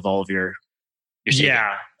total of all of your saving?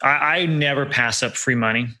 Yeah, I never pass up free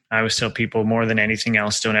money. I always tell people more than anything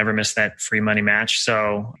else, don't ever miss that free money match.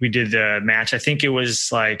 So we did the match. I think it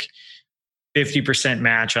was like 50%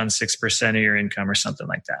 match on 6% of your income or something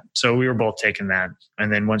like that. So we were both taking that.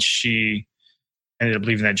 And then once she ended up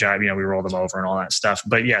leaving that job, we rolled them over and all that stuff.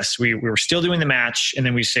 But yes, we were still doing the match. And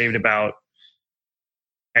then we saved about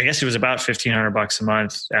 $1,500 a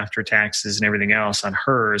month after taxes and everything else on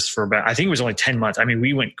hers for about, I think it was only 10 months. I mean,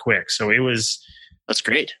 we went quick. So that's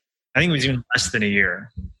great. I think it was even less than a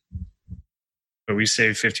year. But we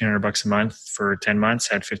saved $1,500 a month for 10 months,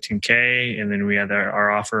 had 15K. And then we had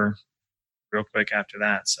our offer real quick after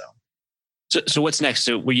that. So what's next?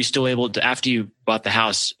 So were you still able to, after you bought the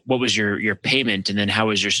house, what was your payment? And then how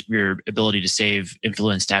was your ability to save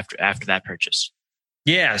influenced after that purchase?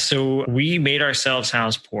 Yeah. So we made ourselves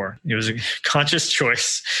house poor. It was a conscious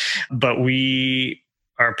choice, but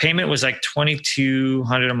our payment was like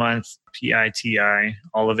 $2,200 a month, PITI,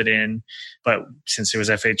 all of it in. But since it was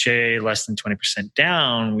FHA, less than 20%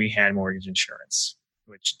 down, we had mortgage insurance,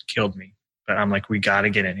 which killed me. But I'm like, we got to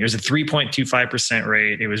get in. It was a 3.25%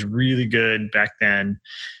 rate. It was really good back then.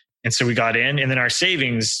 And so we got in, and then our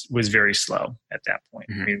savings was very slow at that point.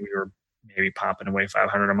 Mm-hmm. I mean, we were maybe popping away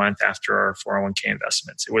 $500 a month after our 401k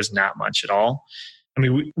investments. It was not much at all. I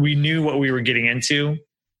mean, we knew what we were getting into.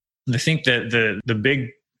 I think that the big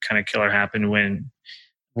kind of killer happened when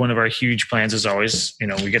one of our huge plans is always,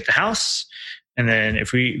 we get the house. And then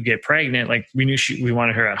if we get pregnant, like we knew we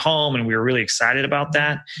wanted her at home, and we were really excited about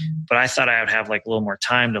that. But I thought I would have like a little more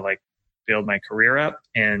time to like build my career up,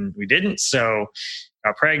 and we didn't. So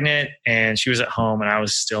got pregnant, and she was at home, and I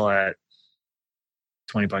was still at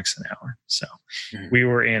 $20 an hour. So we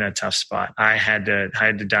were in a tough spot. I had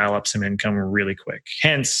to dial up some income really quick.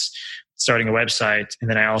 Hence starting a website. And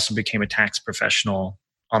then I also became a tax professional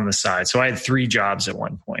on the side. So I had 3 jobs at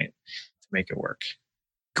one point to make it work.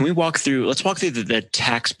 Can we let's walk through the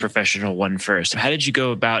tax professional one first. How did you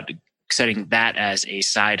go about setting that as a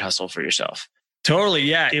side hustle for yourself? Totally.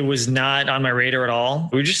 Yeah. It was not on my radar at all.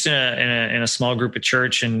 We were just in a small group at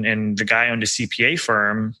church, and the guy owned a CPA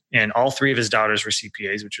firm, and all 3 of his daughters were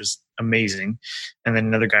CPAs, which was amazing. And then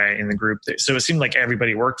another guy in the group. So it seemed like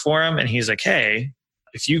everybody worked for him. And he's like, hey,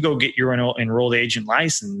 if you go get your enrolled agent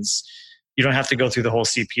license, you don't have to go through the whole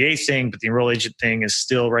CPA thing, but the enrolled agent thing is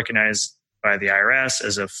still recognized by the IRS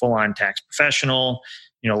as a full-on tax professional,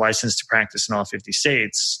 licensed to practice in all 50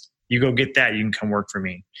 states. You go get that, you can come work for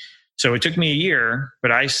me. So it took me a year,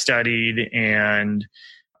 but I studied and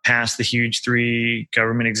passed the huge 3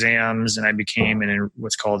 government exams, and I became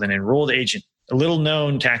what's called an enrolled agent, a little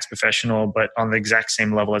known tax professional, but on the exact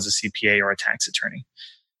same level as a CPA or a tax attorney.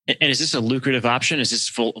 And is this a lucrative option? Is this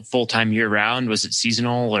full-time year round? Was it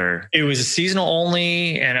seasonal or? It was seasonal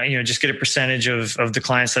only, and just get a percentage of the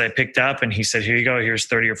clients that I picked up. And he said, "Here you go. Here's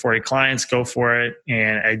 30 or 40 clients. Go for it."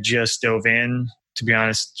 And I just dove in. To be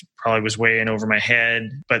honest, probably was way in over my head.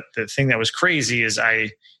 But the thing that was crazy is I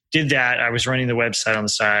did that. I was running the website on the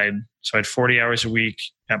side, so I had 40 hours a week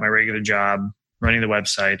at my regular job, running the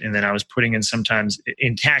website. And then I was putting in, sometimes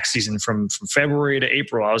in tax season from February to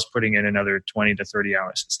April, I was putting in another 20 to 30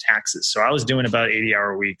 hours as taxes. So I was doing about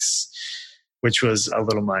 80-hour weeks, which was a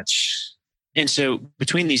little much. And so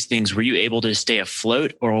between these things, were you able to stay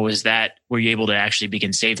afloat, or were you able to actually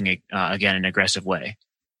begin saving again in an aggressive way?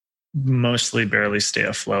 Mostly barely stay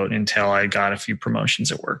afloat until I got a few promotions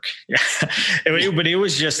at work. Yeah. But it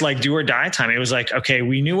was just like do or die time. It was like, okay,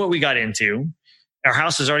 we knew what we got into. Our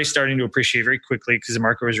house was already starting to appreciate very quickly because the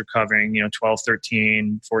market was recovering, 12,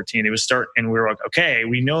 13, 14. It was and we were like, okay,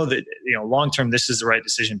 we know that, long-term, this is the right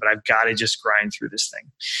decision, but I've got to just grind through this thing.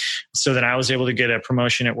 So then I was able to get a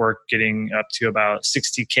promotion at work, getting up to about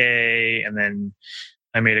 60K. And then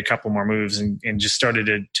I made a couple more moves and just started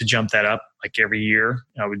to jump that up. Like every year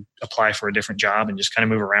I would apply for a different job and just kind of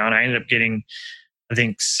move around. I ended up getting, I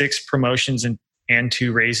think, 6 promotions and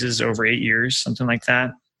 2 raises over 8 years, something like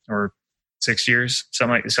that, or 6 years,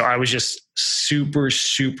 something like that. So I was just super,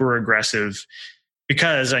 super aggressive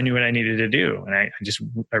because I knew what I needed to do. And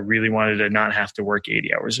I really wanted to not have to work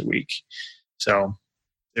 80 hours a week. So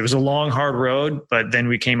it was a long, hard road, but then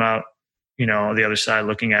we came out, the other side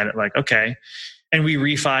looking at it like, okay. And we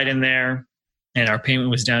refied in there and our payment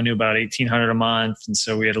was down to about $1,800 a month. And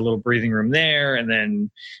so we had a little breathing room there. And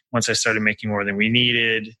then once I started making more than we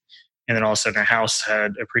needed, and then all of a sudden our house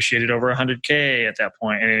had appreciated over 100K at that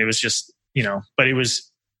point. And it was just, but it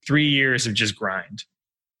was 3 years of just grind.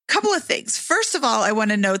 Couple of things. First of all, I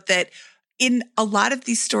want to note that in a lot of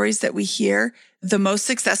these stories that we hear, the most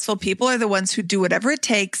successful people are the ones who do whatever it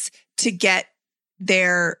takes to get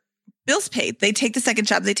their bills paid. They take the second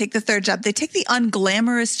job. They take the third job. They take the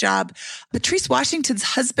unglamorous job. Patrice Washington's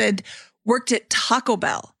husband worked at Taco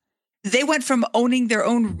Bell. They went from owning their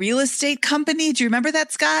own real estate company. Do you remember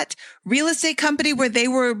that, Scott? Real estate company where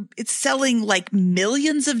it's selling like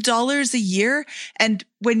millions of dollars a year. And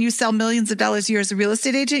when you sell millions of dollars a year as a real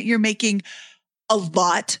estate agent, you're making a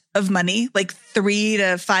lot of money, like 3 to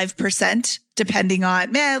 5%, depending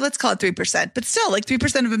on, let's call it 3%, but still like 3%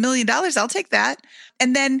 of $1 million. I'll take that.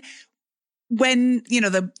 And then when,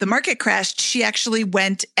 the market crashed, he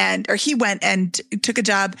went and took a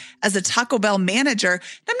job as a Taco Bell manager.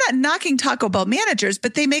 I'm not knocking Taco Bell managers,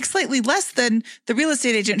 but they make slightly less than the real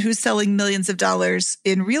estate agent who's selling millions of dollars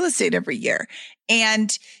in real estate every year.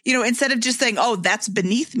 And, instead of just saying, oh, that's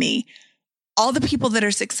beneath me, all the people that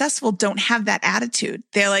are successful don't have that attitude.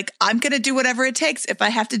 They're like, I'm going to do whatever it takes. If I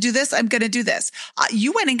have to do this, I'm going to do this.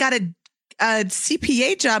 You went and got a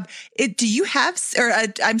CPA job. Do you have,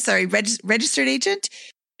 registered agent?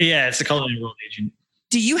 Yeah, it's called an enrolled agent.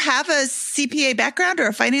 Do you have a CPA background or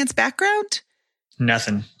a finance background?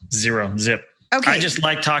 Nothing. Zero. Zip. Okay. I just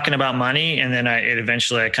like talking about money. And then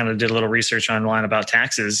eventually I kind of did a little research online about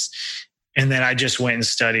taxes. And then I just went and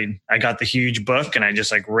studied. I got the huge book and I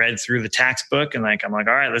just read through the tax book and I'm like,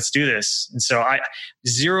 all right, let's do this. And so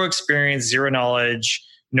zero experience, zero knowledge,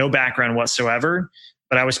 no background whatsoever.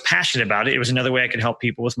 But I was passionate about it. It was another way I could help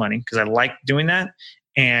people with money because I liked doing that.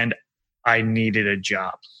 And I needed a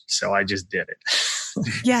job. So I just did it.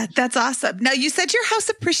 Yeah, that's awesome. Now, you said your house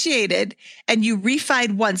appreciated and you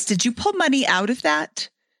refied once. Did you pull money out of that?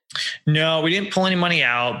 No, we didn't pull any money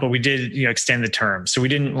out, but we did, extend the term. So we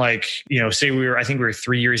didn't say I think we were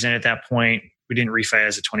 3 years in at that point. We didn't refi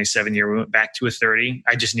as a 27-year. We went back to a 30.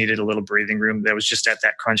 I just needed a little breathing room. That was just at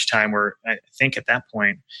that crunch time where I think at that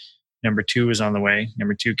point, number 2 was on the way,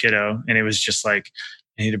 number 2 kiddo. And it was just I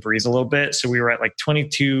need to breathe a little bit. So we were at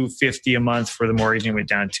 $2,250 a month for the mortgage and went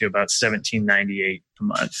down to about $1,798 a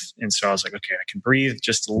month. And so I was like, okay, I can breathe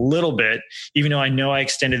just a little bit. Even though I know I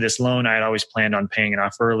extended this loan, I had always planned on paying it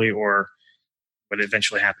off early or what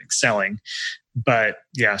eventually happened, selling. But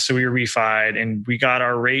yeah, so we were refied and we got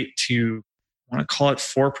our rate to, I want to call it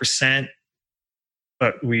 4%,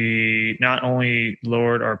 but we not only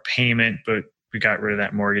lowered our payment, but we got rid of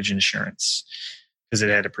that mortgage insurance because it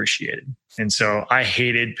had appreciated. And so I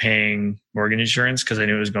hated paying mortgage insurance because I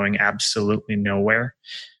knew it was going absolutely nowhere.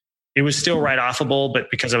 It was still write-offable, but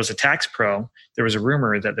because I was a tax pro, there was a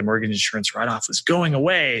rumor that the mortgage insurance write-off was going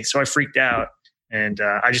away. So I freaked out and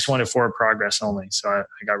I just wanted forward progress only. So I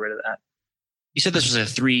got rid of that. You said this was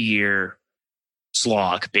a 3-year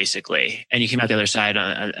slog, basically, and you came out the other side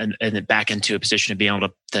and then back into a position of being able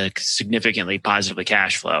to significantly positively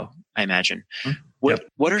cash flow, I imagine. Yep.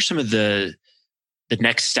 What are some of the the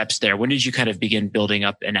next steps there? When did you kind of begin building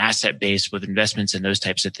up an asset base with investments and those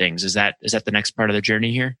types of things? Is that the next part of the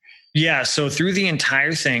journey here? Yeah. So through the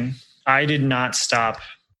entire thing, I did not stop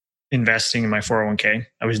investing in my 401k.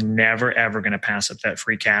 I was never, ever going to pass up that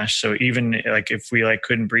free cash. So even like if we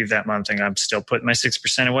couldn't breathe that month, I'm still putting my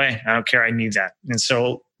 6% away. I don't care. I need that. And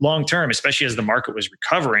so long term, especially as the market was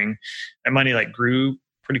recovering, that money grew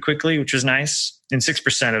pretty quickly, which was nice. And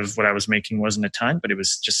 6% of what I was making wasn't a ton, but it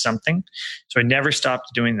was just something. So I never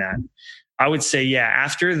stopped doing that. I would say,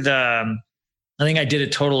 after I think I did a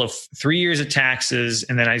total of 3 years of taxes,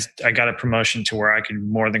 and then I got a promotion to where I could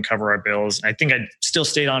more than cover our bills. I think I still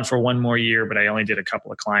stayed on for one more year, but I only did a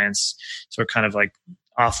couple of clients. So it kind of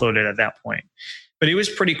offloaded at that point. But it was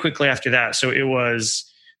pretty quickly after that. So there was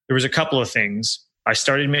a couple of things. I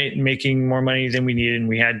started making more money than we needed, and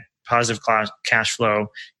we had positive cash flow.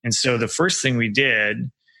 And so the first thing we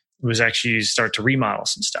did was actually start to remodel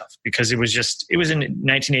some stuff, because it was a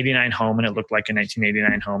 1989 home and it looked like a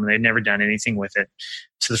 1989 home and they'd never done anything with it.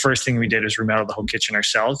 So the first thing we did was remodel the whole kitchen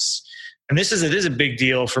ourselves. And this is a big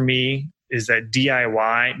deal for me, is that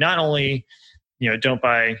DIY, not only, don't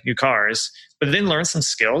buy new cars, but then learn some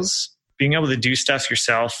skills, being able to do stuff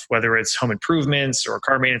yourself, whether it's home improvements or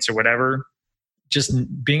car maintenance or whatever. Just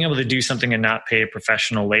being able to do something and not pay a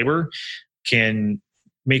professional labor can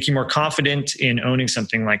make you more confident in owning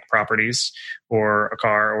something like properties or a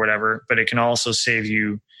car or whatever, but it can also save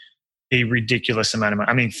you a ridiculous amount of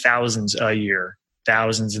money. Thousands a year,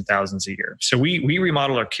 thousands and thousands a year. So we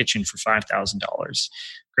remodeled our kitchen for $5,000.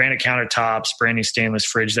 Granite countertops, brand new stainless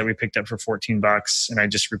fridge that we picked up for $14. And I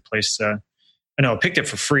just replaced I picked it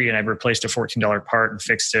for free, and I replaced a $14 part and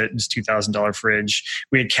fixed it. It was $2,000 fridge.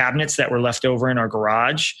 We had cabinets that were left over in our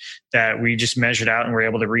garage that we just measured out and were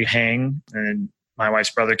able to rehang. And my wife's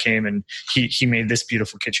brother came and he made this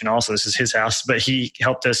beautiful kitchen also. This is his house, but he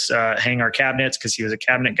helped us hang our cabinets because he was a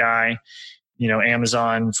cabinet guy.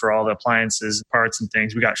 Amazon for all the appliances, parts and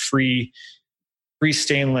things. We got free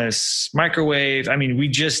stainless microwave. We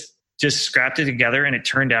just scrapped it together, and it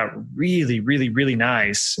turned out really, really, really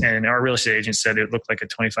nice. And our real estate agent said it looked like a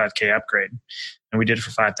 $25K upgrade, and we did it for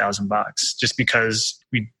 $5,000 just because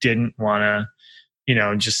we didn't want to,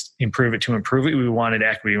 just improve it to improve it. We wanted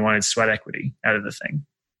equity. We wanted sweat equity out of the thing.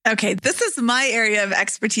 Okay. This is my area of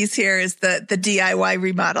expertise here, is the DIY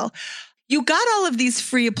remodel. You got all of these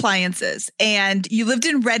free appliances, and you lived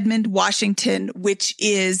in Redmond, Washington, which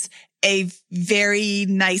is a very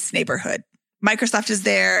nice neighborhood. Microsoft is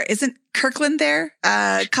there. Isn't Kirkland there?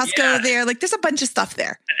 Costco there? There's a bunch of stuff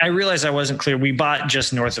there. I realized I wasn't clear. We bought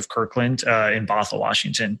just north of Kirkland in Bothell,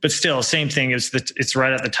 Washington. But still, same thing. It's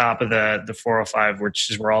right at the top of the 405,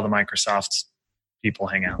 which is where all the Microsoft people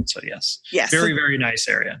hang out. So yes. Very, very nice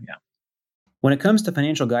area. Yeah. When it comes to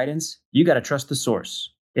financial guidance, you got to trust the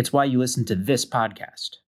source. It's why you listen to this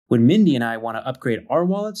podcast. When Mindy and I want to upgrade our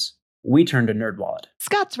wallets, we turn to NerdWallet.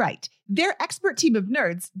 Scott's right. Their expert team of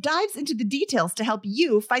nerds dives into the details to help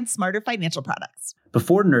you find smarter financial products.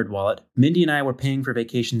 Before NerdWallet, Mindy and I were paying for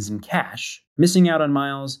vacations in cash, missing out on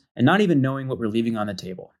miles, and not even knowing what we're leaving on the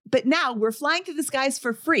table. But now we're flying through the skies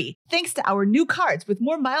for free, thanks to our new cards with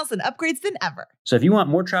more miles and upgrades than ever. So if you want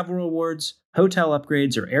more travel rewards, hotel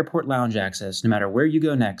upgrades, or airport lounge access, no matter where you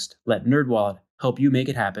go next, let NerdWallet help you make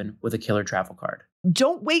it happen with a killer travel card.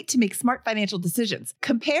 Don't wait to make smart financial decisions.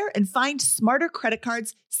 Compare and find smarter credit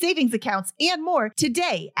cards, savings accounts, and more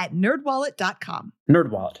today at nerdwallet.com.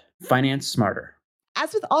 NerdWallet. Finance smarter.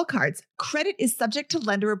 As with all cards, credit is subject to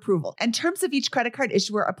lender approval, and terms of each credit card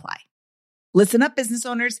issuer apply. Listen up, business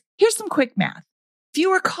owners. Here's some quick math.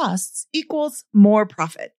 Fewer costs equals more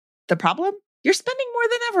profit. The problem? You're spending more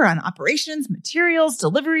than ever on operations, materials,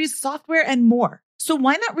 deliveries, software, and more. So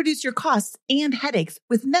why not reduce your costs and headaches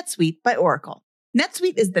with NetSuite by Oracle?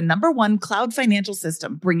 NetSuite is the #1 cloud financial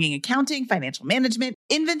system, bringing accounting, financial management,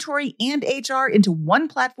 inventory, and HR into one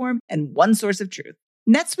platform and one source of truth.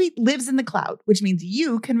 NetSuite lives in the cloud, which means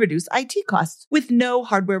you can reduce IT costs with no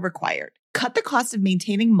hardware required. Cut the cost of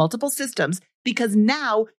maintaining multiple systems because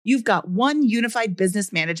now you've got one unified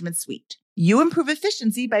business management suite. You improve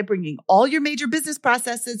efficiency by bringing all your major business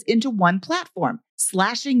processes into one platform,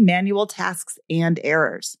 slashing manual tasks and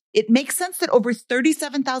errors. It makes sense that over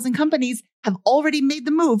 37,000 companies have already made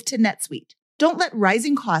the move to NetSuite. Don't let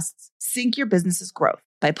rising costs sink your business's growth.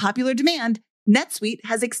 By popular demand, NetSuite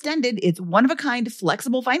has extended its one-of-a-kind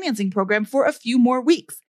flexible financing program for a few more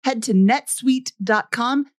weeks. Head to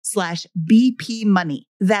netsuite.com/BPmoney.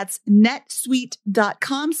 That's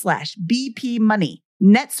netsuite.com/BPmoney.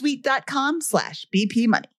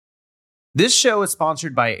 netsuite.com/BPmoney. This show is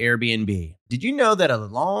sponsored by Airbnb. Did you know that a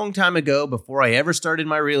long time ago, before I ever started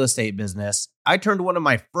my real estate business, I turned one of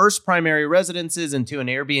my first primary residences into an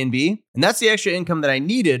Airbnb? And that's the extra income that I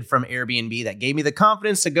needed from Airbnb that gave me the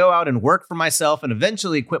confidence to go out and work for myself and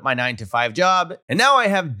eventually quit my 9-to-5 job. And now I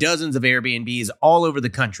have dozens of Airbnbs all over the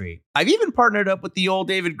country. I've even partnered up with the old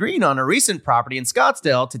David Green on a recent property in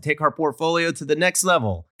Scottsdale to take our portfolio to the next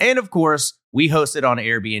level. And of course, we host it on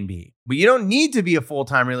Airbnb. But you don't need to be a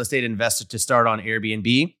full-time real estate investor to start on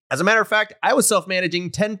Airbnb. As a matter of fact, I was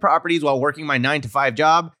self-managing 10 properties while working my 9-to-5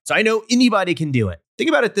 job, so I know anybody can do it. Think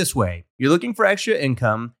about it this way. You're looking for extra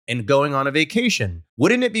income and going on a vacation.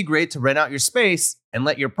 Wouldn't it be great to rent out your space and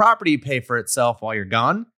let your property pay for itself while you're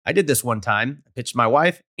gone? I did this one time. I pitched my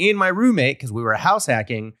wife and my roommate, because we were house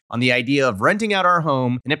hacking, on the idea of renting out our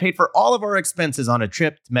home, and it paid for all of our expenses on a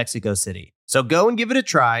trip to Mexico City. So go and give it a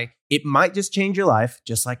try. It might just change your life,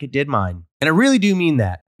 just like it did mine. And I really do mean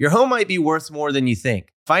that. Your home might be worth more than you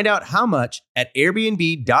think. Find out how much at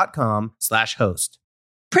airbnb.com/host.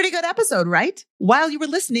 Pretty good episode, right? While you were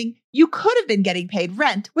listening, you could have been getting paid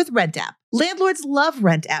rent with Rent App. Landlords love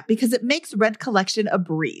Rent App because it makes rent collection a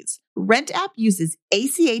breeze. Rent App uses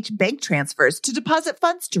ACH bank transfers to deposit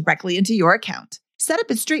funds directly into your account.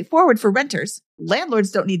 Setup is straightforward for renters.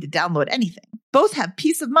 Landlords don't need to download anything. Both have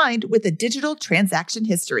peace of mind with a digital transaction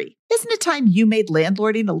history. Isn't it time you made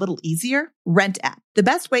landlording a little easier? Rent App, the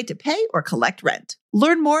best way to pay or collect rent.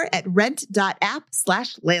 Learn more at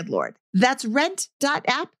rent.app/landlord. That's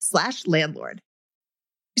rent.app/landlord.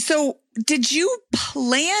 So did you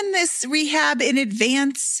plan this rehab in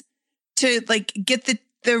advance to get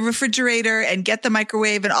the refrigerator and get the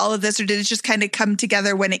microwave and all of this, or did it just kind of come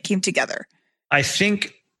together when it came together? I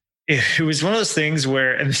think it was one of those things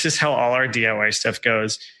where, and this is how all our DIY stuff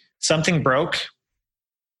goes, something broke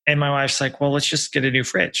and my wife's like, well, let's just get a new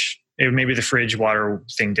fridge. Maybe the fridge water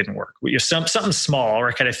thing didn't work. Something small,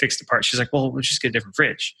 or kind of fixed apart. She's like, well, we'll just get a different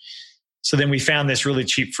fridge. So then we found this really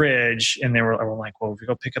cheap fridge, and then we're like, well, if we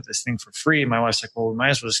go pick up this thing for free, my wife's like, well, we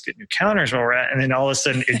might as well just get new counters while we're at. And then all of a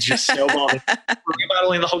sudden it just snowballed. We're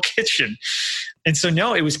remodeling the whole kitchen. And so,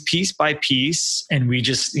 no, it was piece by piece. And we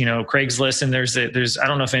just, Craigslist, and there's, I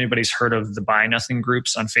don't know if anybody's heard of the Buy Nothing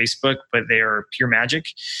groups on Facebook, but they are pure magic.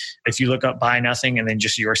 If you look up Buy Nothing and then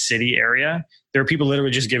just your city area, there are people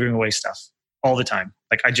literally just giving away stuff all the time.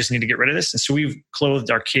 Like, I just need to get rid of this. And so we've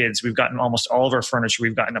clothed our kids. We've gotten almost all of our furniture.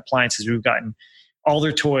 We've gotten appliances. We've gotten all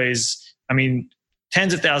their toys. I mean,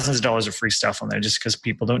 tens of thousands of dollars of free stuff on there just because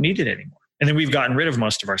people don't need it anymore. And then we've gotten rid of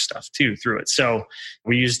most of our stuff too through it. So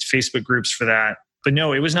we used Facebook groups for that. But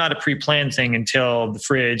no, it was not a pre-planned thing until the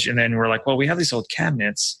fridge. And then we're like, well, we have these old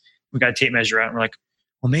cabinets. We got a tape measure out. And we're like,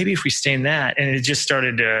 well, maybe if we stain that. And it just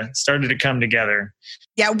started to come together.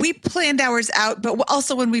 Yeah, we planned ours out. But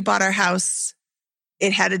also when we bought our house,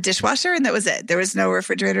 it had a dishwasher and that was it. There was no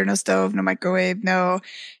refrigerator, no stove, no microwave,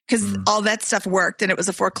 because all that stuff worked and it was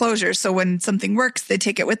a foreclosure. So when something works, they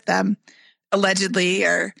take it with them, allegedly,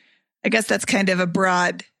 or I guess that's kind of a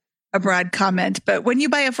broad comment. But when you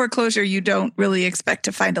buy a foreclosure, you don't really expect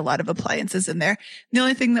to find a lot of appliances in there. The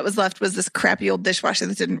only thing that was left was this crappy old dishwasher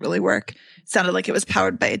that didn't really work. It sounded like it was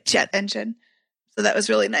powered by a jet engine. So that was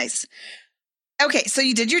really nice. Okay, so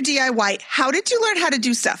you did your DIY. How did you learn how to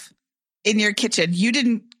do stuff in your kitchen? You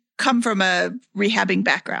didn't come from a rehabbing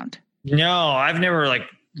background. No, I've never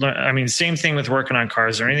same thing with working on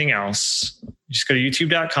cars or anything else. You just go to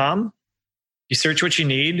youtube.com, you search what you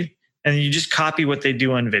need, and you just copy what they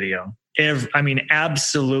do on video.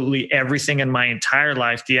 Absolutely everything in my entire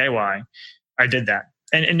life, DIY, I did that.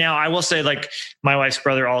 And now I will say, my wife's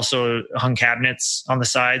brother also hung cabinets on the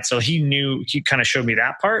side. So he kind of showed me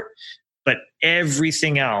that part. But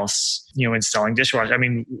everything else, installing dishwasher,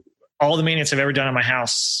 all the maintenance I've ever done on my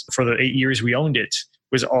house for the 8 years we owned it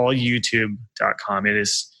was all youtube.com.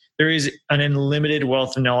 There is an unlimited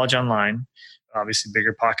wealth of knowledge online. Obviously,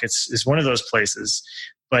 BiggerPockets is one of those places,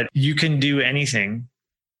 but you can do anything.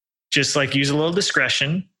 Just use a little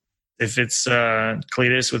discretion. If it's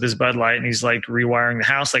Cletus with his Bud Light and he's rewiring the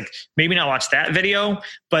house, maybe not watch that video,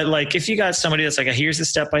 but if you got somebody that's here's the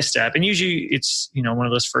step-by-step, and usually it's, one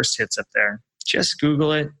of those first hits up there, just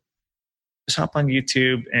Google it, just hop on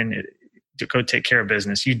YouTube and go take care of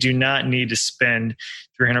business. You do not need to spend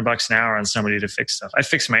 $300 an hour on somebody to fix stuff. I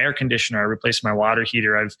fixed my air conditioner. I replaced my water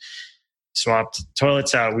heater. I've swapped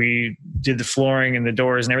toilets out. We did the flooring and the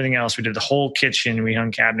doors and everything else. We did the whole kitchen. We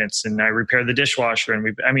hung cabinets, and I repaired the dishwasher.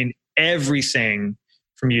 And everything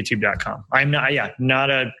from youtube.com. I'm not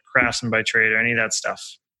a craftsman by trade or any of that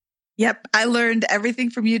stuff. Yep. I learned everything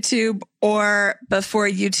from YouTube, or before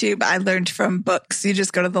YouTube, I learned from books. You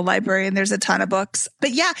just go to the library and there's a ton of books.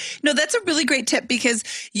 But yeah, no, that's a really great tip, because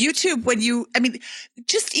YouTube,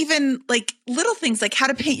 just even like little things like how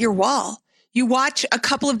to paint your wall. You watch a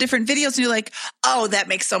couple of different videos and you're like, oh, that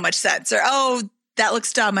makes so much sense. Or, oh, that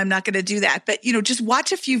looks dumb. I'm not going to do that. But, just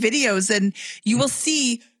watch a few videos and you will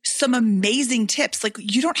see some amazing tips. Like,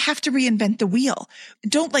 you don't have to reinvent the wheel.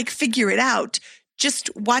 Don't figure it out.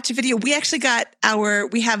 Just watch a video. We actually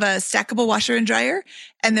we have a stackable washer and dryer,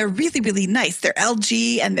 and they're really, really nice. They're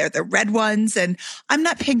LG and they're the red ones. And I'm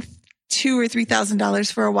not paying $2,000 or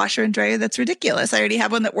 $3,000 for a washer and dryer. That's ridiculous. I already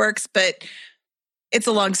have one that works, but it's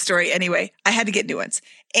a long story. Anyway, I had to get new ones.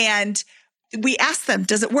 And we asked them,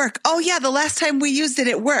 does it work? Oh yeah, the last time we used it,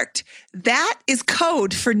 it worked. That is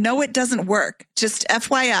code for no, it doesn't work. Just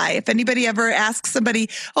FYI, if anybody ever asks somebody,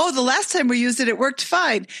 oh, the last time we used it, it worked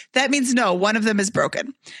fine. That means no, one of them is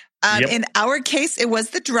broken. In our case, it was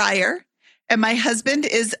the dryer. And my husband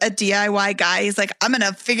is a DIY guy. He's like, I'm going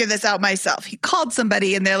to figure this out myself. He called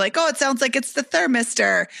somebody and they're like, oh, it sounds like it's the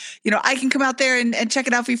thermistor. I can come out there and check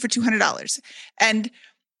it out for you for $200. And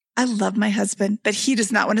I love my husband, but he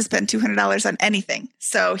does not want to spend $200 on anything.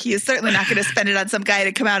 So he is certainly not going to spend it on some guy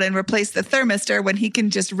to come out and replace the thermistor when he can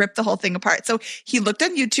just rip the whole thing apart. So he looked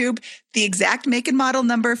on YouTube, the exact make and model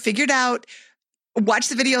number, figured out, watch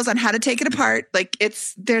the videos on how to take it apart.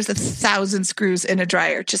 There's 1,000 screws in a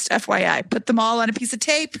dryer, just FYI. Put them all on a piece of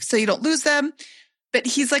tape so you don't lose them. But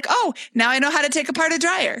he's like, oh, now I know how to take apart a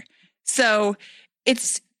dryer. So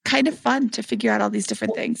it's kind of fun to figure out all these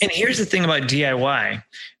different things. And here's the thing about DIY.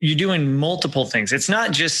 You're doing multiple things. It's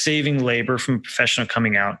not just saving labor from a professional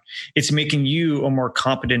coming out. It's making you a more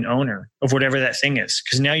competent owner of whatever that thing is,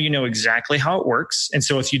 because now you know exactly how it works. And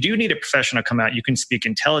so if you do need a professional to come out, you can speak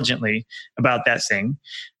intelligently about that thing.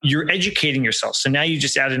 You're educating yourself. So now you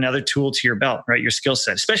just add another tool to your belt, right? Your skill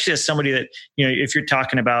set, especially as somebody that, if you're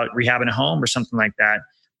talking about rehabbing a home or something like that,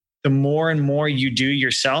 the more and more you do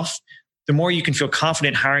yourself, the more you can feel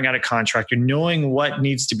confident hiring out a contractor, knowing what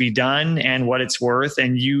needs to be done and what it's worth.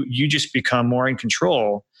 And you just become more in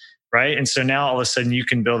control, right? And so now all of a sudden you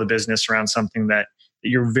can build a business around something that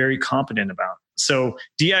you're very competent about. So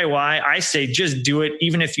DIY, I say just do it,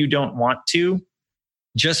 even if you don't want to,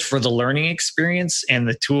 just for the learning experience and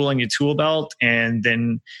the tool in your tool belt, and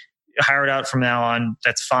then hire it out from now on.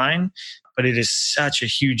 That's fine. But it is such a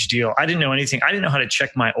huge deal. I didn't know anything. I didn't know how to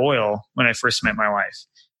check my oil when I first met my wife.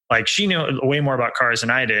 She knew way more about cars than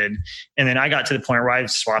I did. And then I got to the point where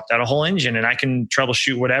I've swapped out a whole engine and I can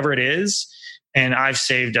troubleshoot whatever it is. And I've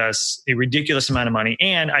saved us a ridiculous amount of money.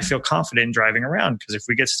 And I feel confident in driving around, because if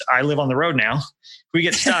we get, I live on the road now. If we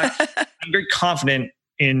get stuck, I'm very confident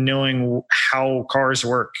in knowing how cars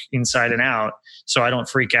work inside and out. So I don't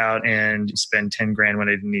freak out and spend 10 grand when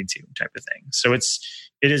I didn't need to, type of thing. So it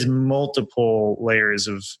is multiple layers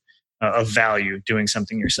of value doing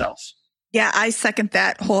something yourself. Yeah, I second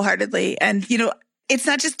that wholeheartedly. And, it's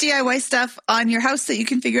not just DIY stuff on your house that you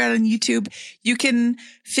can figure out on YouTube. You can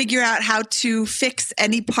figure out how to fix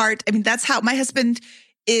any part. I mean, that's how my husband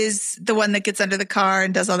is the one that gets under the car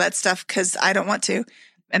and does all that stuff, because I don't want to.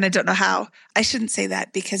 And I don't know how. I shouldn't say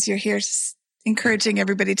that, because you're here encouraging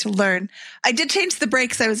everybody to learn. I did change the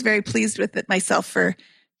brakes. I was very pleased with it myself for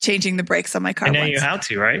changing the brakes on my car. And now you know how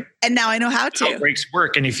to, right? And now I know how to. How brakes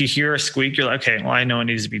work. And if you hear a squeak, you're like, okay, well, I know it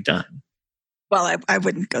needs to be done. Well, I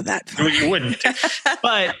wouldn't go that far. You wouldn't.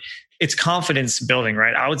 But it's confidence building,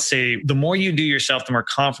 right? I would say the more you do yourself, the more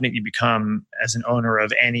confident you become as an owner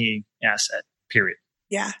of any asset, period.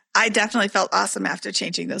 Yeah, I definitely felt awesome after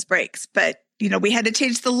changing those brakes. But, we had to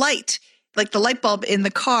change the light, like the light bulb in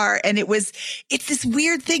the car. And it's this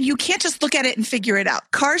weird thing. You can't just look at it and figure it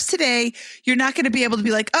out. Cars today, you're not going to be able to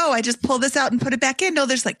be like, oh, I just pull this out and put it back in. No,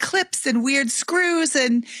 there's clips and weird screws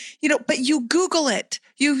and, but you Google it.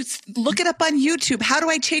 You look it up on YouTube. How do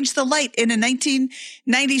I change the light in a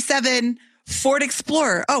 1997 Ford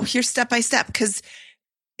Explorer? Oh, here's step by step, because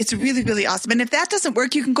it's really, really awesome. And if that doesn't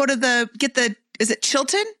work, you can go to is it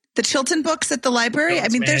Chilton? The Chilton books at the library. I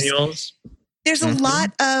mean, there's a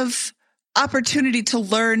lot of opportunity to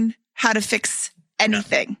learn how to fix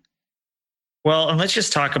anything. Well, and let's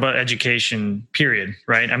just talk about education, period,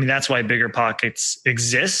 right? I mean, that's why Bigger Pockets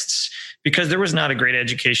exists, because there was not a great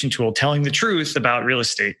education tool telling the truth about real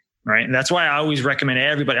estate, right? And that's why I always recommend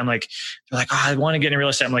everybody. I'm like, they're like, oh, I want to get into real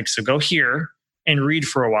estate. I'm like, so go here and read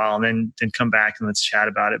for a while and then come back and let's chat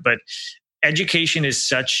about it. But education is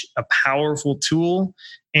such a powerful tool.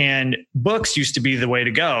 And books used to be the way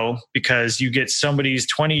to go, because you get somebody's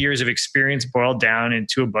 20 years of experience boiled down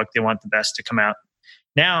into a book. They want the best to come out.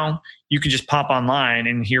 Now you can just pop online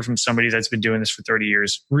and hear from somebody that's been doing this for 30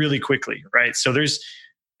 years really quickly, right? So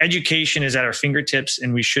education is at our fingertips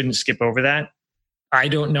and we shouldn't skip over that. I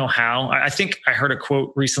don't know how. I think I heard a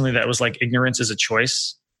quote recently that was like, ignorance is a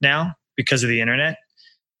choice now because of the internet.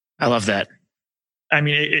 I love that. I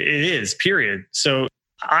mean, it is, period. So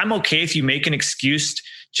I'm okay if you make an excuse,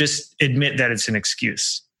 just admit that it's an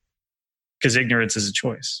excuse because ignorance is a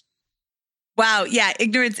choice. Wow. Yeah.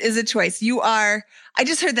 Ignorance is a choice. I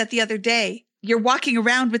just heard that the other day. You're walking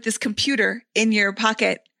around with this computer in your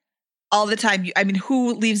pocket all the time.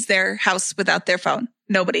 Who leaves their house without their phone?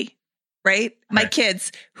 Nobody, right? My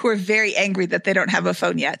kids, who are very angry that they don't have a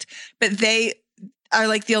phone yet, but they are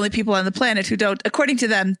like the only people on the planet who don't, according to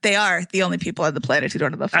them, they are the only people on the planet who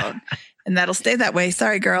don't have a phone. And that'll stay that way.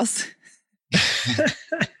 Sorry, girls.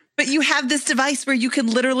 But you have this device where you can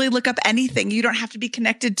literally look up anything. You don't have to be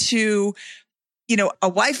connected to, a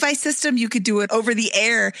Wi-Fi system. You could do it over the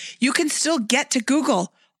air. You can still get to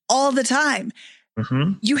Google all the time.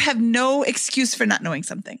 Mm-hmm. You have no excuse for not knowing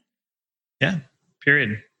something. Yeah,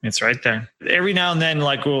 period. It's right there. Every now and then,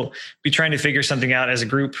 we'll be trying to figure something out as a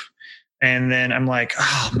group. And then I'm like,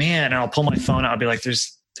 oh man, and I'll pull my phone out. I'll be like,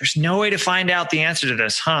 there's no way to find out the answer to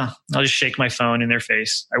this, huh? I'll just shake my phone in their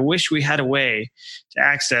face. I wish we had a way to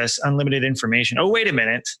access unlimited information. Oh, wait a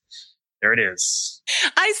minute. There it is.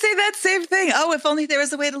 I say that same thing. Oh, if only there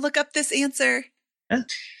was a way to look up this answer.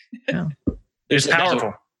 Yeah. It's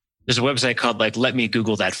powerful. There's a website called Let Me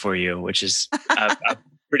Google That For You, which is a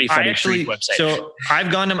pretty funny free website. So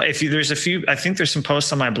I've gone to, I think there's some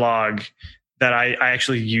posts on my blog that I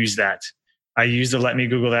actually use that. I use the Let Me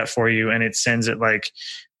Google That For You, and it sends it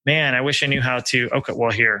man, I wish I knew how to. Okay,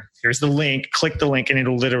 well, here's the link. Click the link, and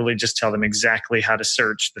it'll literally just tell them exactly how to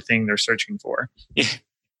search the thing they're searching for. Yeah.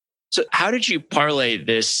 So how did you parlay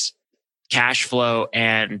this cash flow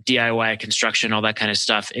and DIY construction, all that kind of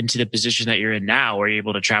stuff, into the position that you're in now, where you're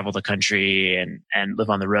able to travel the country and live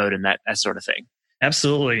on the road and that sort of thing?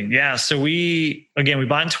 Absolutely. Yeah. So we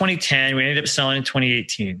bought in 2010. We ended up selling in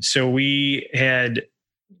 2018. So we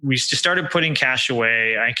just started putting cash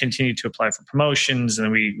away. I continued to apply for promotions,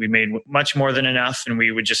 and we made much more than enough, and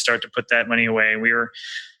we would just start to put that money away. We were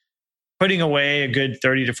putting away a good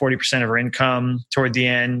 30 to 40% of our income toward the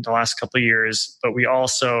end, the last couple of years. But we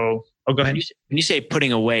also, go ahead. When you say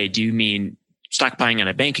putting away, do you mean stockpiling on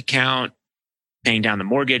a bank account, paying down the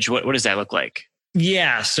mortgage? What does that look like?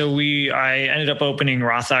 Yeah. So I ended up opening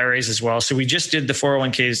Roth IRAs as well. So we just did the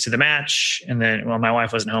 401ks to the match. And then, my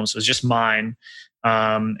wife wasn't home, so it was just mine.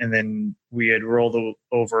 And then we had rolled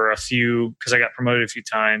over a few, because I got promoted a few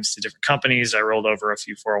times to different companies. I rolled over a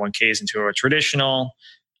few 401ks into a traditional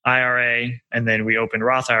IRA. And then we opened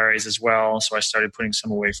Roth IRAs as well. So I started putting some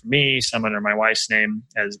away for me, some under my wife's name,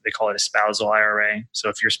 as they call it, a spousal IRA. So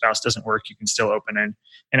if your spouse doesn't work, you can still open an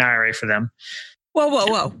IRA for them.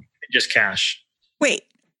 Whoa. Just cash. Wait,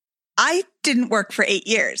 I didn't work for 8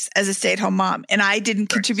 years as a stay-at-home mom, and I didn't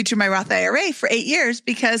contribute to my Roth IRA for 8 years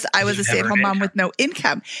because I was a stay-at-home mom with no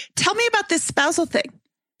income. Tell me about this spousal thing.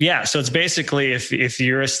 Yeah, so it's basically if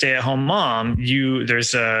you're a stay-at-home mom,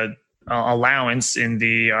 there's a allowance in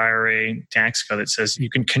the IRA tax code that says you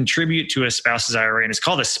can contribute to a spouse's IRA, and it's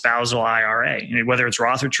called a spousal IRA. And whether it's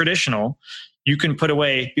Roth or traditional, you can put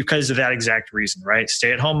away because of that exact reason, right?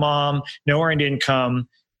 Stay-at-home mom, no earned income,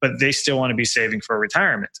 but they still want to be saving for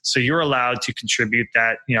retirement. So you're allowed to contribute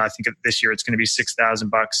that. I think this year it's going to be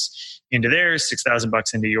 $6,000 into theirs,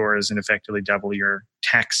 $6,000 into yours, and effectively double your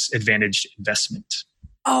tax advantaged investment.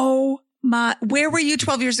 Oh my, where were you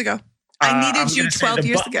 12 years ago? I needed you 12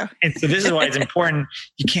 years ago. And so this is why it's important.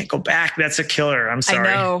 You can't go back. That's a killer. I'm sorry.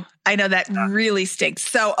 I know that really stinks.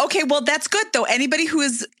 So, okay, well, that's good though. Anybody who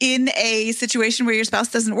is in a situation where your spouse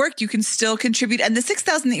doesn't work, you can still contribute. And the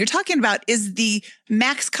 $6,000 that you're talking about is the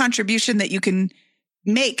max contribution that you can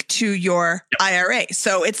make to your IRA.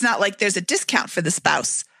 So it's not like there's a discount for the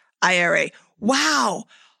spouse IRA. Wow.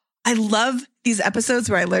 I love these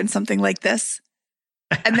episodes where I learn something like this.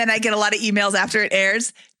 And then I get a lot of emails after it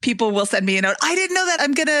airs. People will send me a note. I didn't know that.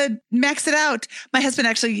 I'm going to max it out. My husband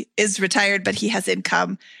actually is retired, but he has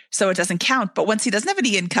income, so it doesn't count. But once he doesn't have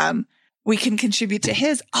any income, we can contribute to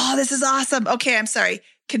his. Oh, this is awesome. Okay, I'm sorry.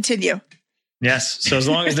 Continue. Yes. So as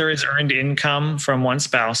long as there is earned income from one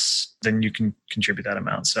spouse, then you can contribute that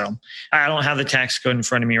amount. So I don't have the tax code in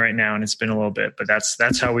front of me right now, and it's been a little bit, but that's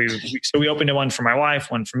how we opened one for my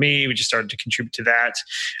wife, one for me. We just started to contribute to that.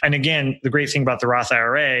 And again, the great thing about the Roth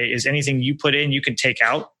IRA is anything you put in, you can take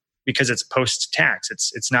out because it's post-tax.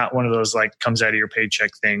 It's not one of those comes out of your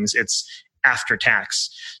paycheck things. It's after tax.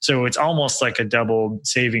 So it's almost like a double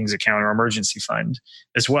savings account or emergency fund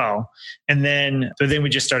as well. And then we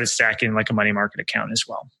just started stacking like a money market account as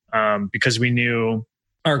well. Because we knew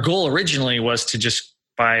our goal originally was to just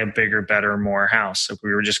buy a bigger, better, more house. So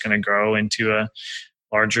we were just going to grow into a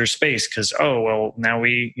larger space because, now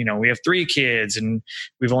we have 3 kids and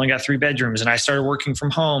we've only got 3 bedrooms and I started working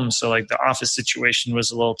from home. So like the office situation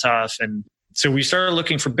was a little tough. And so we started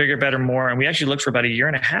looking for bigger, better, more. And we actually looked for about 1.5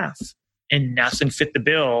 years and nothing fit the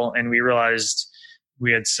bill. And we realized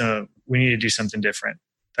we need to do something different.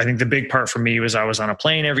 I think the big part for me was I was on a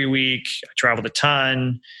plane every week. I traveled a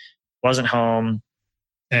ton, wasn't home.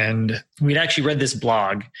 And we'd actually read this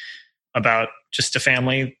blog about just a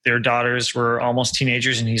family. Their daughters were almost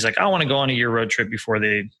teenagers. And he's like, I want to go on a year road trip before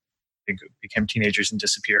they become teenagers and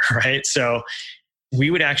disappear. Right. So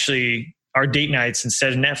we would actually, our date nights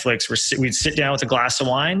instead of Netflix, we'd sit down with a glass of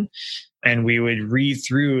wine and we would read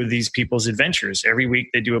through these people's adventures. Every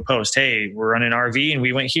week they do a post. Hey, we're on an RV and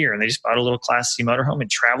we went here, and they just bought a little Class C motorhome and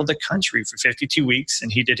traveled the country for 52 weeks. And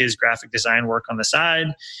he did his graphic design work on the side.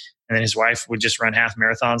 And then his wife would just run half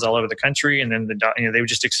marathons all over the country. And then they would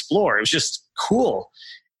just explore. It was just cool.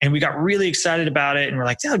 And we got really excited about it. And we're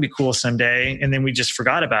like, that would be cool someday. And then we just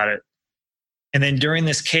forgot about it. And then during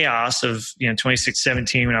this chaos of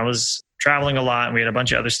 2017, when I was traveling a lot and we had a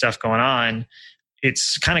bunch of other stuff going on,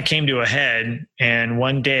 it's kind of came to a head. And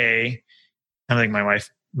one day, I don't think my wife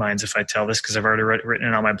minds if I tell this because I've already written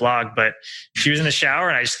it on my blog, but she was in the shower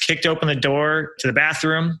and I just kicked open the door to the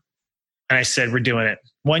bathroom and I said, we're doing it.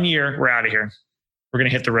 1 year, we're out of here. We're going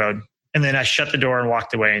to hit the road. And then I shut the door and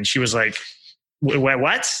walked away. And she was like,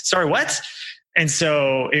 what? Sorry, what? And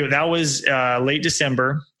so that was late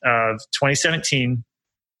December of 2017.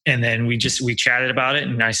 And then we chatted about it.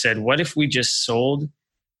 And I said, what if we just sold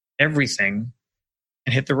everything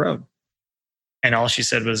and hit the road? And all she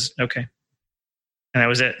said was, okay. And that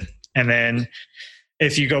was it. And then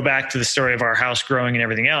if you go back to the story of our house growing and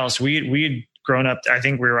everything else, we had grown up. I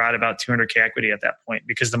think we were at about 200K equity at that point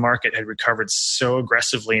because the market had recovered so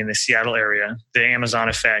aggressively in the Seattle area. The Amazon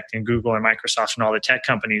effect and Google and Microsoft and all the tech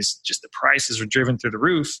companies, just the prices were driven through the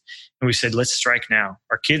roof. And we said, let's strike now.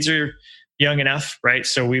 Our kids are young enough, right?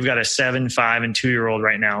 So we've got a 7, 5, and 2-year-old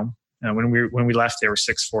right now. When we left, they were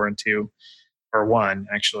 6, 4, and 2, or 1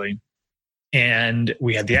 actually. And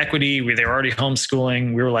we had the equity. They were already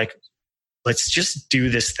homeschooling. We were like, let's just do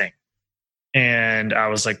this thing. And I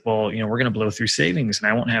was like, well, we're going to blow through savings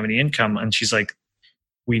and I won't have any income. And she's like,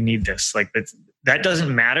 we need this. Like that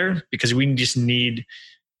doesn't matter because we just need,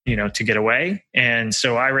 to get away. And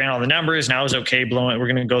so I ran all the numbers and I was okay blowing it. We're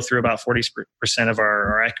going to go through about 40% of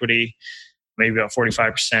our equity, maybe about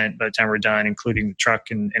 45% by the time we're done, including the truck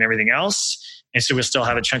and everything else. And so we'll still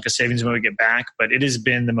have a chunk of savings when we get back, but it has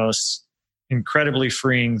been the most incredibly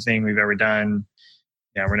freeing thing we've ever done.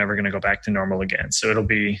 Yeah, we're never going to go back to normal again. So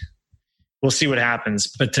we'll see what happens.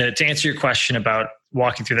 But to answer your question about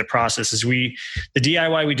walking through the process, the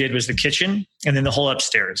DIY we did was the kitchen and then the whole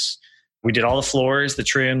upstairs. We did all the floors, the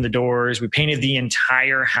trim, the doors. We painted the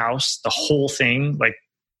entire house, the whole thing, like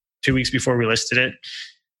 2 weeks before we listed it.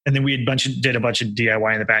 And then we did a bunch of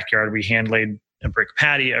DIY in the backyard. We hand laid a brick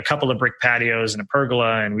patio, a couple of brick patios and a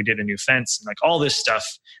pergola, and we did a new fence and like all this stuff.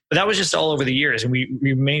 But that was just all over the years. And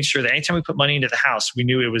we made sure that anytime we put money into the house, we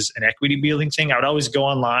knew it was an equity building thing. I would always go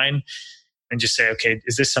online and just say, okay,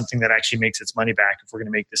 is this something that actually makes its money back if we're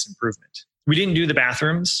going to make this improvement? We didn't do the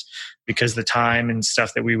bathrooms because the time and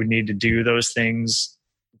stuff that we would need to do those things,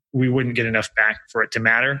 we wouldn't get enough back for it to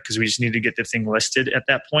matter because we just needed to get the thing listed at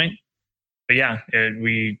that point. But yeah,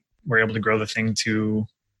 we were able to grow the thing to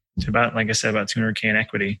about, like I said, about 200K in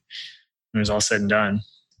equity. It was all said and done,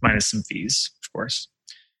 minus some fees, of course.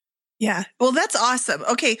 Yeah. Well, that's awesome.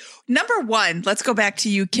 Okay. Number one, let's go back to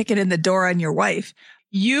you kicking in the door on your wife.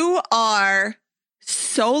 You are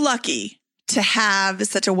so lucky to have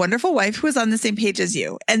such a wonderful wife who is on the same page as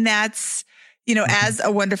you. And that's, as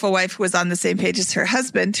a wonderful wife who is on the same page as her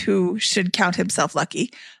husband, who should count himself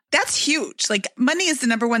lucky. That's huge. Like money is the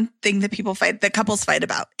number one thing that couples fight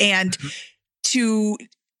about. And to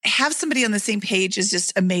have somebody on the same page is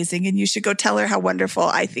just amazing. And you should go tell her how wonderful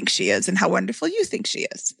I think she is and how wonderful you think she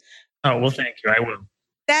is. Oh, well, thank you. I will.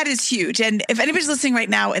 That is huge. And if anybody's listening right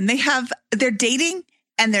now and they're dating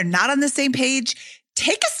and they're not on the same page,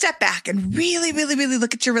 take a step back and really, really, really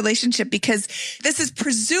look at your relationship, because this is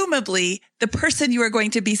presumably the person you are going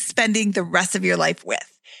to be spending the rest of your life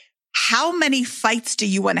with. How many fights do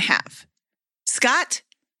you want to have? Scott,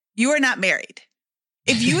 you are not married.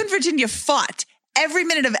 If you and Virginia fought every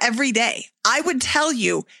minute of every day. I would tell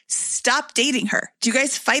you, stop dating her. Do you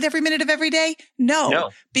guys fight every minute of every day? No,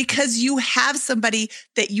 because you have somebody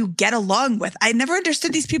that you get along with. I never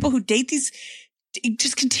understood these people who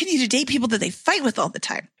just continue to date people that they fight with all the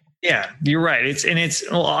time. Yeah, you're right.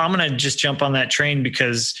 Well, I'm going to just jump on that train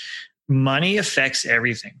because money affects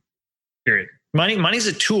everything, period. Money's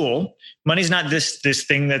a tool. Money's not this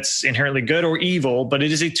thing that's inherently good or evil, but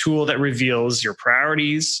it is a tool that reveals your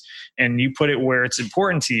priorities and you put it where it's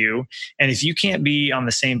important to you. And if you can't be on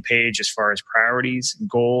the same page as far as priorities and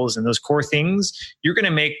goals and those core things, you're going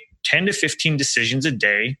to make 10 to 15 decisions a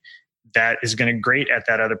day that is going to grate at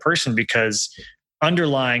that other person, because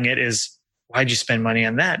underlying it is, why'd you spend money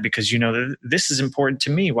on that? Because you know that this is important to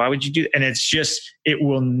me. Why would you do that? And it's just, it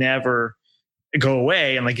will never go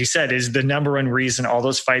away. And like you said, is the number one reason all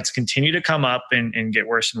those fights continue to come up and get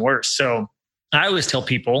worse and worse. So I always tell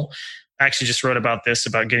people, I actually just wrote about this,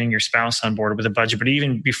 about getting your spouse on board with a budget, but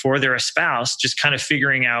even before they're a spouse, just kind of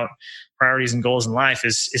figuring out priorities and goals in life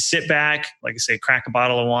is sit back, like I say, crack a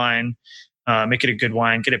bottle of wine, make it a good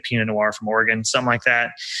wine, get a Pinot Noir from Oregon, something like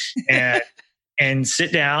that. And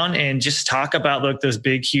sit down and just talk about those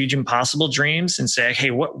big, huge, impossible dreams and say, hey,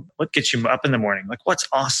 what gets you up in the morning? Like, what's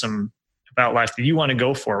awesome about life that you want to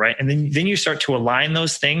go for, right? And then you start to align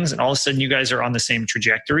those things, and all of a sudden you guys are on the same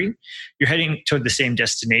trajectory. You're heading toward the same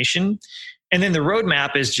destination. And then the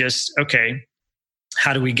roadmap is just, okay,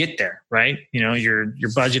 how do we get there, right? You know, your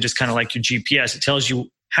budget is kind of like your GPS. It tells you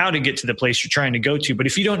how to get to the place you're trying to go to. But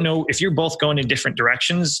if you don't know, if you're both going in different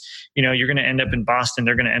directions, you know, you're going to end up in Boston,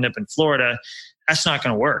 they're going to end up in Florida. That's not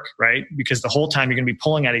going to work, right? Because the whole time you're going to be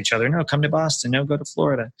pulling at each other. No, come to Boston. No, go to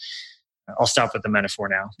Florida. I'll stop with the metaphor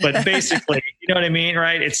now. But basically, you know what I mean,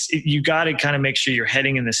 right? You got to kind of make sure you're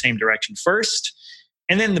heading in the same direction first.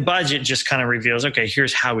 And then the budget just kind of reveals, okay,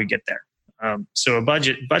 here's how we get there. So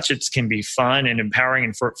budgets can be fun and empowering.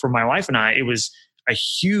 And for my wife and I, it was a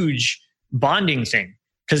huge bonding thing,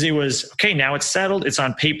 because it was, okay, now it's settled. It's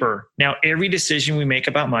on paper. Now, every decision we make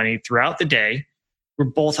about money throughout the day, we're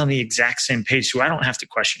both on the exact same page. So I don't have to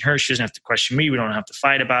question her. She doesn't have to question me. We don't have to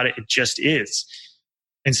fight about it. It just is.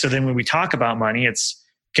 And so then when we talk about money, it's,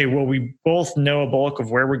 okay, well, we both know a bulk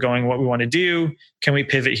of where we're going, what we want to do. Can we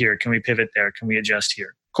pivot here? Can we pivot there? Can we adjust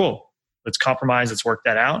here? Cool. Let's compromise. Let's work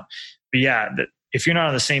that out. But yeah, if you're not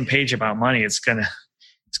on the same page about money, it's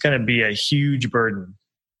gonna be a huge burden.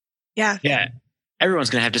 Yeah. Yeah.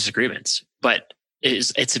 Everyone's gonna have disagreements, but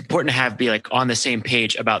it's important to be like on the same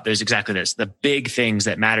page about the big things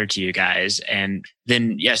that matter to you guys. And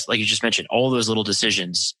then, yes, like you just mentioned, all those little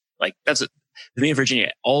decisions, like with me and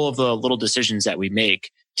Virginia, all of the little decisions that we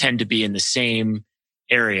make tend to be in the same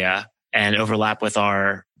area and overlap with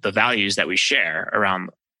the values that we share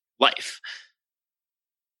around life.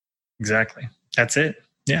 Exactly. That's it.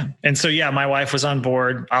 Yeah. And so, yeah, my wife was on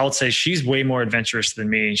board. I would say she's way more adventurous than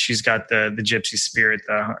me. She's got the gypsy spirit,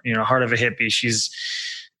 the heart of a hippie.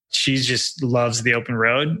 She just loves the open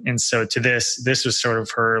road. And so to this was sort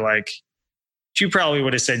of her, like, she probably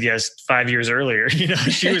would have said yes 5 years earlier. You know,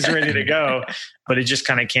 she was ready to go, but it just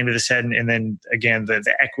kind of came to this head. And then again,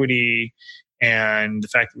 the equity and the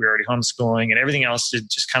fact that we were already homeschooling and everything else, it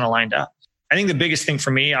just kind of lined up. I think the biggest thing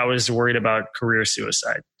for me, I was worried about career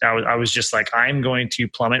suicide. I was just like, I'm going to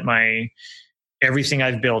plummet everything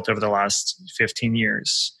I've built over the last 15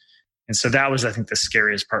 years. And so that was, I think, the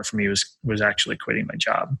scariest part for me was actually quitting my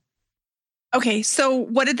job. Okay, so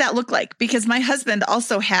what did that look like? Because my husband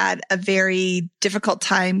also had a very difficult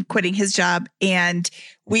time quitting his job, and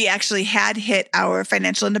we actually had hit our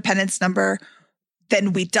financial independence number.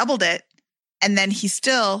 Then we doubled it, and then he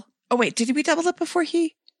still. Oh wait, did we double it before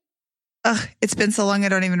he? It's been so long I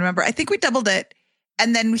don't even remember. I think we doubled it,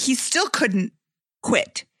 and then he still couldn't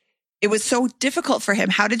quit. It was so difficult for him.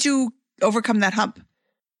 How did you overcome that hump?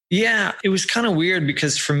 Yeah, it was kind of weird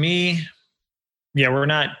because for me. Yeah, we're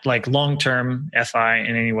not like long-term FI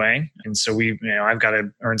in any way. And so I've got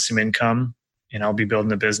to earn some income and I'll be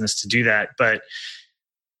building a business to do that. But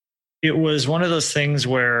it was one of those things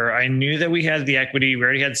where I knew that we had the equity. We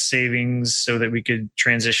already had savings so that we could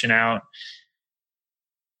transition out.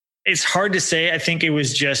 It's hard to say. I think it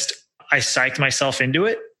was just, I psyched myself into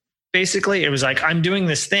it. Basically, it was like, I'm doing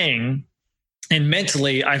this thing. And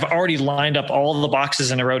mentally, I've already lined up all the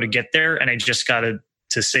boxes in a row to get there. And I just got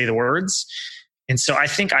to say the words. And so I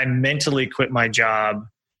think I mentally quit my job,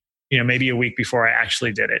 maybe a week before I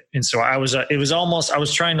actually did it. And so I was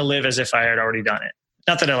trying to live as if I had already done it.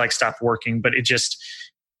 Not that I stopped working, but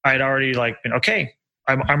I'd already been, okay,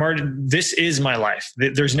 I'm already, this is my life.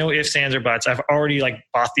 There's no ifs, ands, or buts. I've already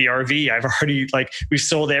bought the RV. I've already we've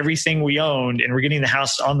sold everything we owned and we're getting the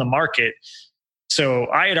house on the market. So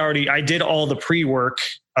I did all the pre-work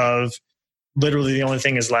of literally the only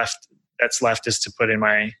thing that's left is to put in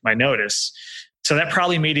my notice. So that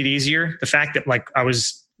probably made it easier. The fact that like I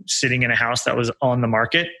was sitting in a house that was on the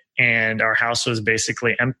market and our house was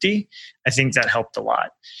basically empty, I think that helped a lot.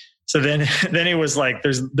 So then it was like,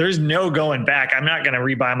 there's no going back. I'm not going to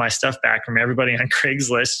rebuy my stuff back from everybody on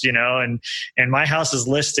Craigslist, and my house is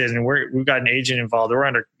listed and we've got an agent involved. We're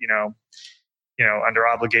under, under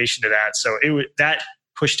obligation to that. So that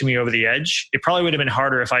pushed me over the edge. It probably would have been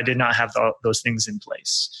harder if I did not have those things in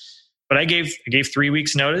place. But I gave 3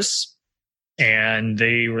 weeks notice and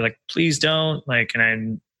they were like, please don't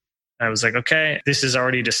and I was like, okay, this is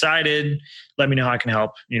already decided. Let me know how I can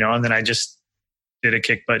help, and then I just did a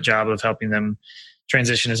kick butt job of helping them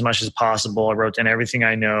transition as much as possible. I wrote down everything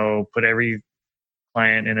I know, put every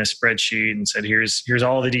client in a spreadsheet and said, here's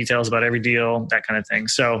all the details about every deal, that kind of thing.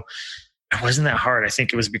 So it wasn't that hard. I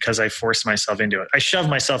think it was because I forced myself into it. I shoved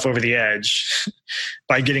myself over the edge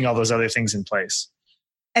by getting all those other things in place.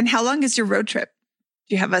 And how long is your road trip?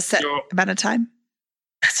 Do you have a set amount of time?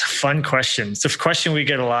 That's a fun question. It's a question we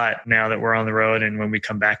get a lot now that we're on the road and when we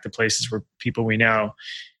come back to places where people we know.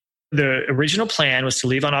 The original plan was to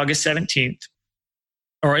leave on August 17th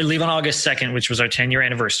or leave on August 2nd, which was our 10-year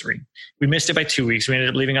anniversary. We missed it by 2 weeks. We ended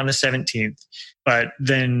up leaving on the 17th, but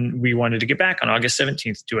then we wanted to get back on August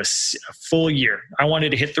 17th, do a full year. I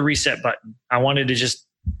wanted to hit the reset button. I wanted to just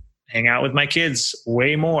hang out with my kids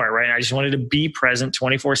way more, right? I just wanted to be present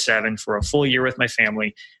 24/7 for a full year with my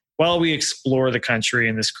family while we explore the country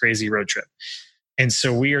in this crazy road trip. And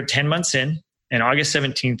so we are 10 months in. And August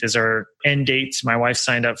 17th is our end date. My wife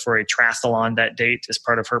signed up for a triathlon that date as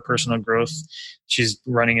part of her personal growth. She's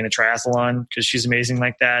running in a triathlon because she's amazing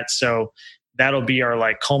like that. So that'll be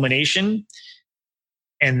our culmination.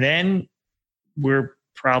 And then we're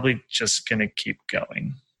probably just going to keep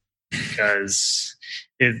going because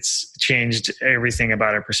it's changed everything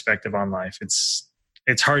about our perspective on life.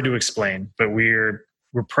 It's hard to explain, but we're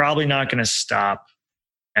probably not going to stop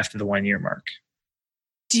after the 1 year mark.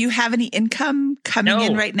 Do you have any income coming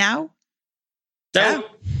in right now? No.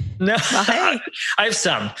 Well, hey. I have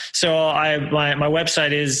some. So my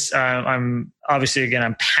website is, I'm obviously, again,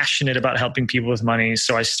 I'm passionate about helping people with money.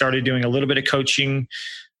 So I started doing a little bit of coaching,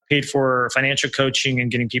 paid for financial coaching and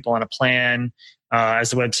getting people on a plan.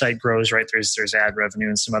 As the website grows, right, there's ad revenue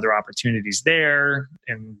and some other opportunities there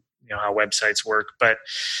and how websites work. But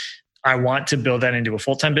I want to build that into a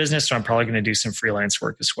full-time business, so I'm probably going to do some freelance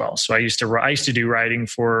work as well. So I used to do writing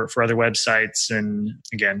for other websites, and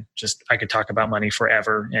again, just I could talk about money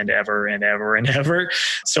forever and ever and ever and ever.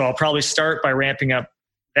 So I'll probably start by ramping up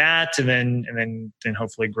that, and then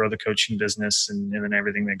hopefully grow the coaching business and then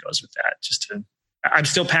everything that goes with that. I'm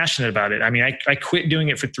still passionate about it. I mean, I quit doing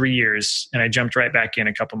it for 3 years, and I jumped right back in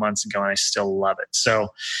a couple months ago, and I still love it. So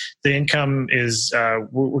the income is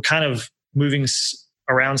we're kind of moving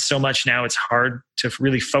around so much now, it's hard to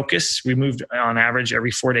really focus. We moved on average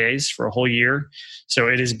every 4 days for a whole year. So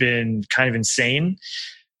it has been kind of insane.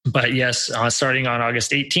 But yes, starting on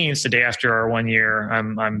August 18th, the day after our 1 year,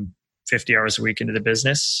 I'm 50 hours a week into the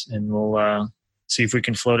business, and we'll see if we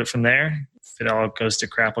can float it from there. If it all goes to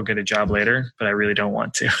crap, I'll get a job later, but I really don't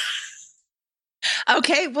want to.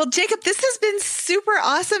 Okay. Well, Jacob, this has been super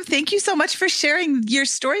awesome. Thank you so much for sharing your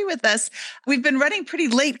story with us. We've been running pretty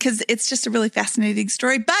late because it's just a really fascinating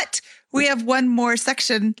story, but we have one more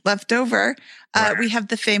section left over. We have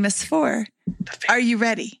the famous four. Are you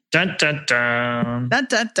ready? Dun, dun, dun. Dun,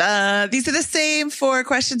 dun, dun. These are the same 4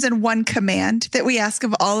 questions and 1 command that we ask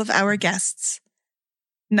of all of our guests.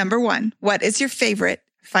 Number 1, what is your favorite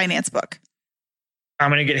finance book? I'm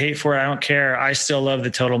going to get hate for it. I don't care. I still love The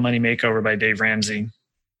Total Money Makeover by Dave Ramsey.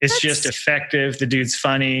 It's just effective. The dude's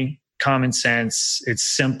funny, common sense. It's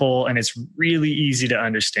simple, and it's really easy to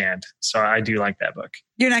understand. So I do like that book.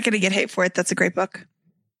 You're not going to get hate for it. That's a great book.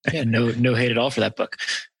 Yeah, no hate at all for that book.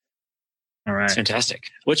 All right. It's fantastic.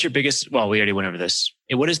 What's your biggest, we already went over this.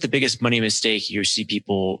 What is the biggest money mistake you see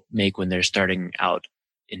people make when they're starting out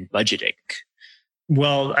in budgeting?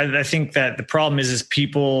 Well, I think that the problem is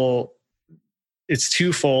people, it's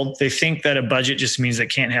twofold. They think that a budget just means they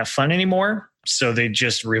can't have fun anymore. So they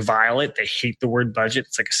just revile it. They hate the word budget.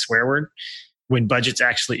 It's like a swear word when budgets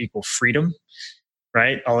actually equal freedom,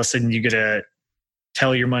 right? All of a sudden you get to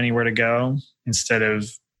tell your money where to go instead of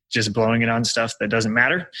just blowing it on stuff that doesn't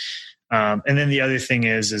matter. And then the other thing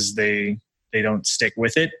is they don't stick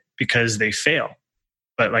with it because they fail.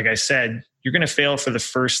 But like I said, you're going to fail for the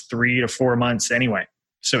first 3 to 4 months anyway.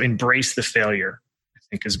 So embrace the failure, I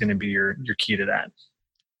think, is going to be your key to that.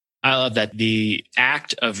 I love that. The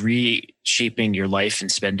act of reshaping your life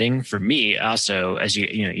and spending for me also, as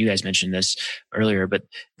you guys mentioned this earlier, but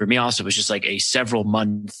for me also was just like a several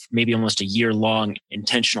month, maybe almost a year long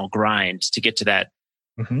intentional grind to get to that,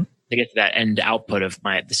 end output of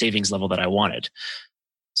the savings level that I wanted.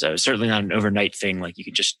 So certainly not an overnight thing. Like you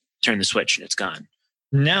can just turn the switch and it's gone.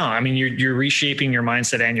 No, I mean, you're reshaping your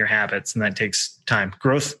mindset and your habits, and that takes time.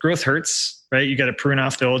 Growth hurts, right? You got to prune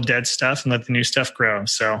off the old dead stuff and let the new stuff grow.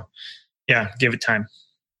 So yeah, give it time.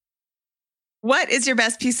 What is your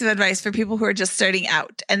best piece of advice for people who are just starting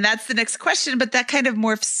out? And that's the next question, but that kind of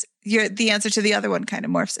morphs the answer to the other one kind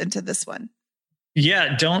of morphs into this one.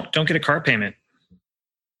 Yeah, don't get a car payment.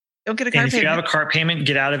 Don't get a car payment. If you have a car payment,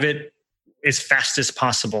 get out of it as fast as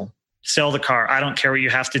possible. Sell the car. I don't care what you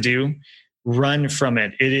have to do. Run from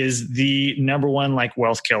it. It is the number one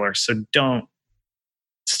wealth killer. So don't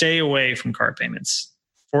stay away from car payments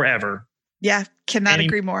forever. Yeah, cannot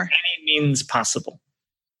agree more. Any means possible.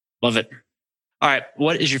 Love it. All right.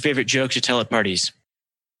 What is your favorite joke to tell at parties?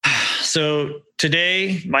 So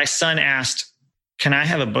today my son asked, "Can I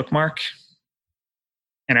have a bookmark?"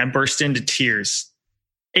 And I burst into tears.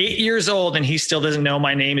 8 years old and he still doesn't know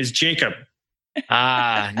my name is Jacob.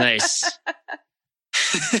 Ah, nice.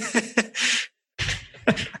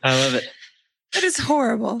 I love it. That is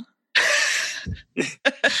horrible.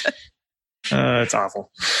 It's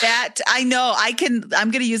awful. That I know. I'm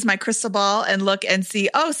going to use my crystal ball and look and see.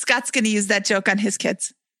 Oh, Scott's going to use that joke on his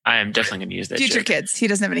kids. I am definitely going to use that Future joke. kids. He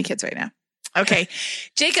doesn't have any kids right now. Okay.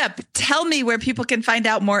 Jacob, tell me where people can find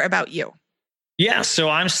out more about you. Yeah, so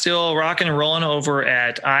I'm still rocking and rolling over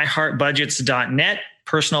at iheartbudgets.net,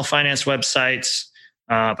 personal finance websites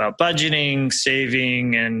about budgeting,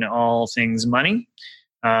 saving, and all things money.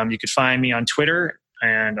 You could find me on Twitter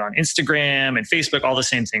and on Instagram and Facebook, all the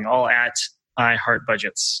same thing, all at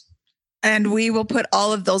iHeartBudgets. And we will put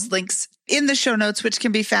all of those links in the show notes, which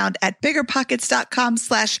can be found at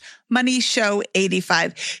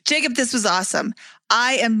biggerpockets.com/moneyshow85. Jacob, this was awesome.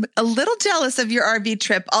 I am a little jealous of your RV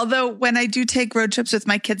trip, although when I do take road trips with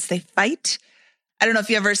my kids, they fight. I don't know if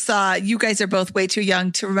you ever saw, you guys are both way too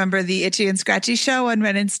young to remember the Itchy and Scratchy show on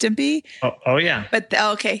Ren and Stimpy. Oh yeah. But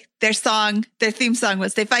okay, their theme song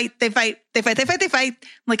was they fight, they fight, they fight, they fight, they fight.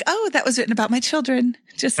 I'm like, oh, that was written about my children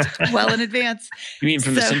just well in advance. You mean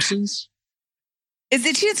from The Simpsons? Is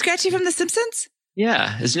Itchy and Scratchy from The Simpsons?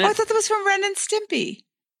 Yeah, isn't it? Oh, I thought that was from Ren and Stimpy.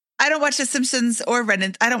 I don't watch The Simpsons or Ren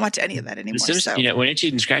and I don't watch any of that anymore. So. When Itchy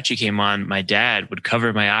and Scratchy came on, my dad would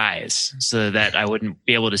cover my eyes so that I wouldn't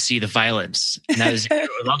be able to see the violence. And I was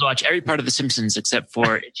allowed to watch every part of The Simpsons except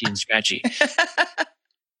for Itchy and Scratchy.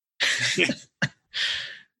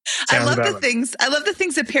 I love the things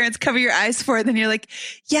that parents cover your eyes for. And then you're like,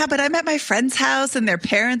 yeah, but I'm at my friend's house and their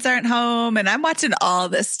parents aren't home and I'm watching all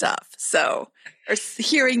this stuff. So, or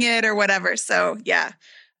hearing it or whatever. So yeah,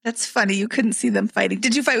 that's funny. You couldn't see them fighting.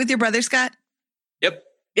 Did you fight with your brother, Scott? Yep.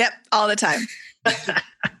 All the time.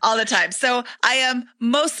 All the time. So I am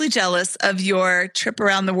mostly jealous of your trip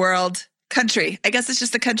around the world country. I guess it's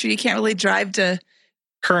just a country you can't really drive to.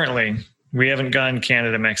 Currently, we haven't gone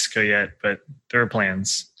Canada, Mexico yet, but there are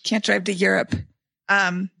plans. Can't drive to Europe.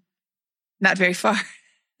 Not very far.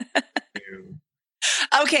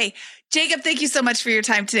 Okay. Jacob, thank you so much for your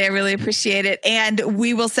time today. I really appreciate it. And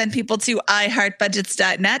we will send people to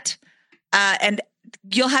iheartbudgets.net. And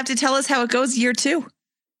you'll have to tell us how it goes year 2.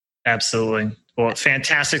 Absolutely. Well,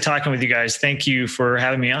 fantastic talking with you guys. Thank you for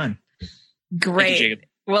having me on. Great. Thank you, Jacob.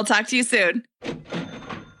 We'll talk to you soon.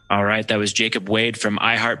 All right. That was Jacob Wade from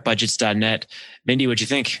iheartbudgets.net. Mindy, what'd you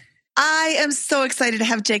think? I am so excited to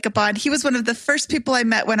have Jacob on. He was one of the first people I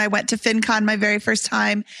met when I went to FinCon my very first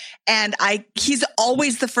time. And he's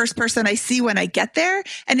always the first person I see when I get there.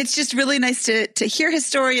 And it's just really nice to hear his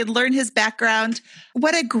story and learn his background.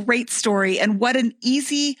 What a great story and what an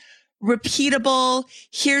easy, repeatable,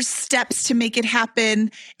 here's steps to make it happen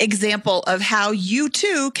example of how you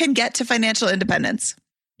too can get to financial independence.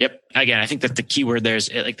 Yep. Again, I think that the key word there's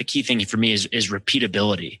the key thing for me is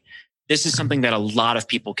repeatability. This is something that a lot of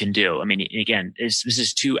people can do. I mean, again, this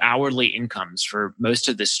is 2 hourly incomes for most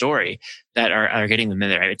of the story that are getting them in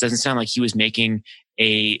there. It doesn't sound like he was making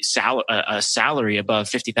a salary above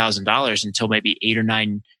 $50,000 until maybe 8 or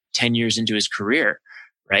 9, 10 years into his career,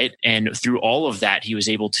 right? And through all of that, he was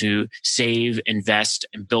able to save, invest,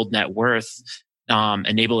 and build net worth,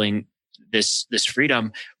 enabling this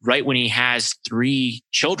freedom right when he has 3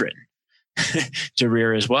 children to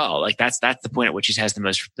rear as well. That's the point at which he has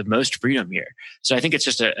the most freedom here. So I think it's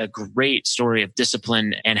just a great story of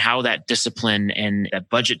discipline and how that discipline and that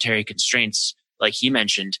budgetary constraints, like he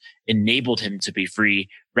mentioned, enabled him to be free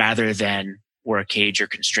rather than were a cage or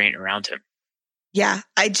constraint around him. Yeah,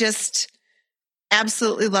 I just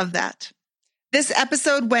absolutely love that. This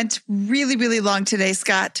episode went really, really long today,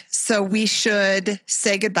 Scott. So we should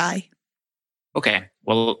say goodbye. Okay.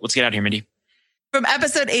 Well, let's get out of here, Mindy. From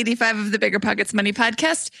episode 85 of the Bigger Pockets Money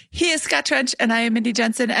Podcast, he is Scott Trench and I am Mindy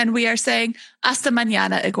Jensen, and we are saying hasta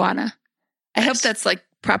mañana, iguana. I hope that's like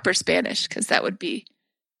proper Spanish, because that would be,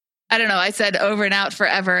 I don't know, I said over and out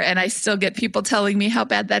forever, and I still get people telling me how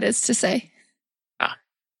bad that is to say.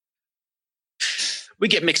 We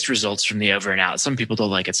get mixed results from the over and out. Some people don't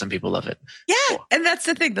like it. Some people love it. Yeah. Cool. And that's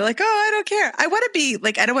the thing. They're like, oh, I don't care. I want to be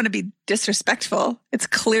like, I don't want to be disrespectful. It's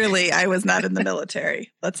clearly I was not in the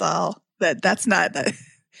military. That's all. That's not,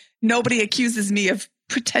 nobody accuses me of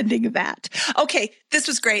pretending that. Okay. This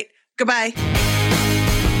was great. Goodbye.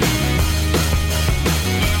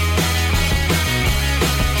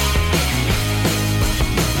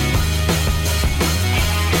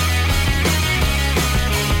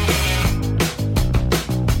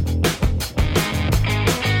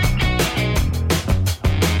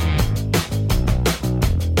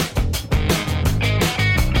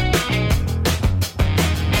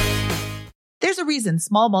 There's a reason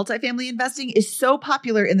small multifamily investing is so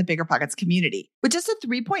popular in the Bigger Pockets community. With just a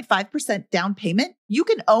 3.5% down payment, you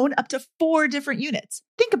can own up to 4 different units.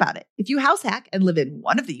 Think about it. If you house hack and live in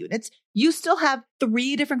one of the units, you still have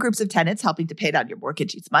 3 different groups of tenants helping to pay down your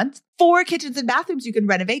mortgage each month, 4 kitchens and bathrooms you can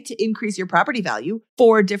renovate to increase your property value,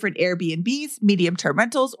 4 different Airbnbs, medium-term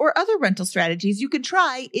rentals, or other rental strategies you can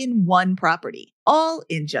try in one property, all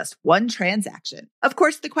in just one transaction. Of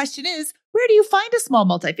course, the question is, where do you find a small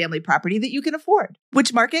multifamily property that you can afford?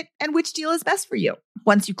 Which market and which deal is best for you?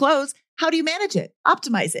 Once you close, how do you manage it,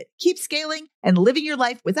 optimize it, keep scaling, and living your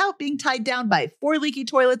life without being tied down by 4 leaky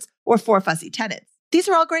toilets or 4 fussy tenants? These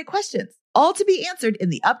are all great questions, all to be answered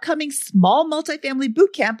in the upcoming Small Multifamily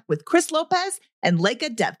Bootcamp with Chris Lopez and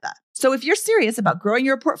Leica Devtha. So if you're serious about growing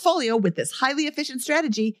your portfolio with this highly efficient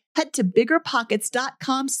strategy, head to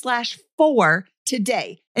biggerpockets.com/4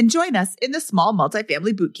 today and join us in the Small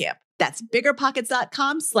Multifamily Bootcamp. That's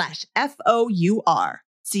biggerpockets.com/FOUR.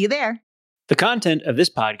 See you there. The content of this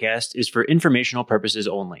podcast is for informational purposes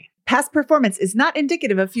only. Past performance is not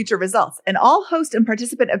indicative of future results, and all host and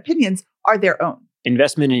participant opinions are their own.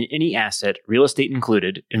 Investment in any asset, real estate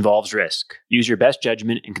included, involves risk. Use your best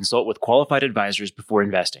judgment and consult with qualified advisors before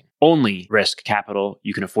investing. Only risk capital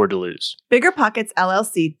you can afford to lose. Bigger Pockets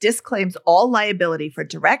LLC disclaims all liability for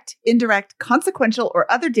direct, indirect, consequential, or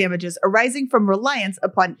other damages arising from reliance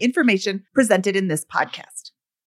upon information presented in this podcast.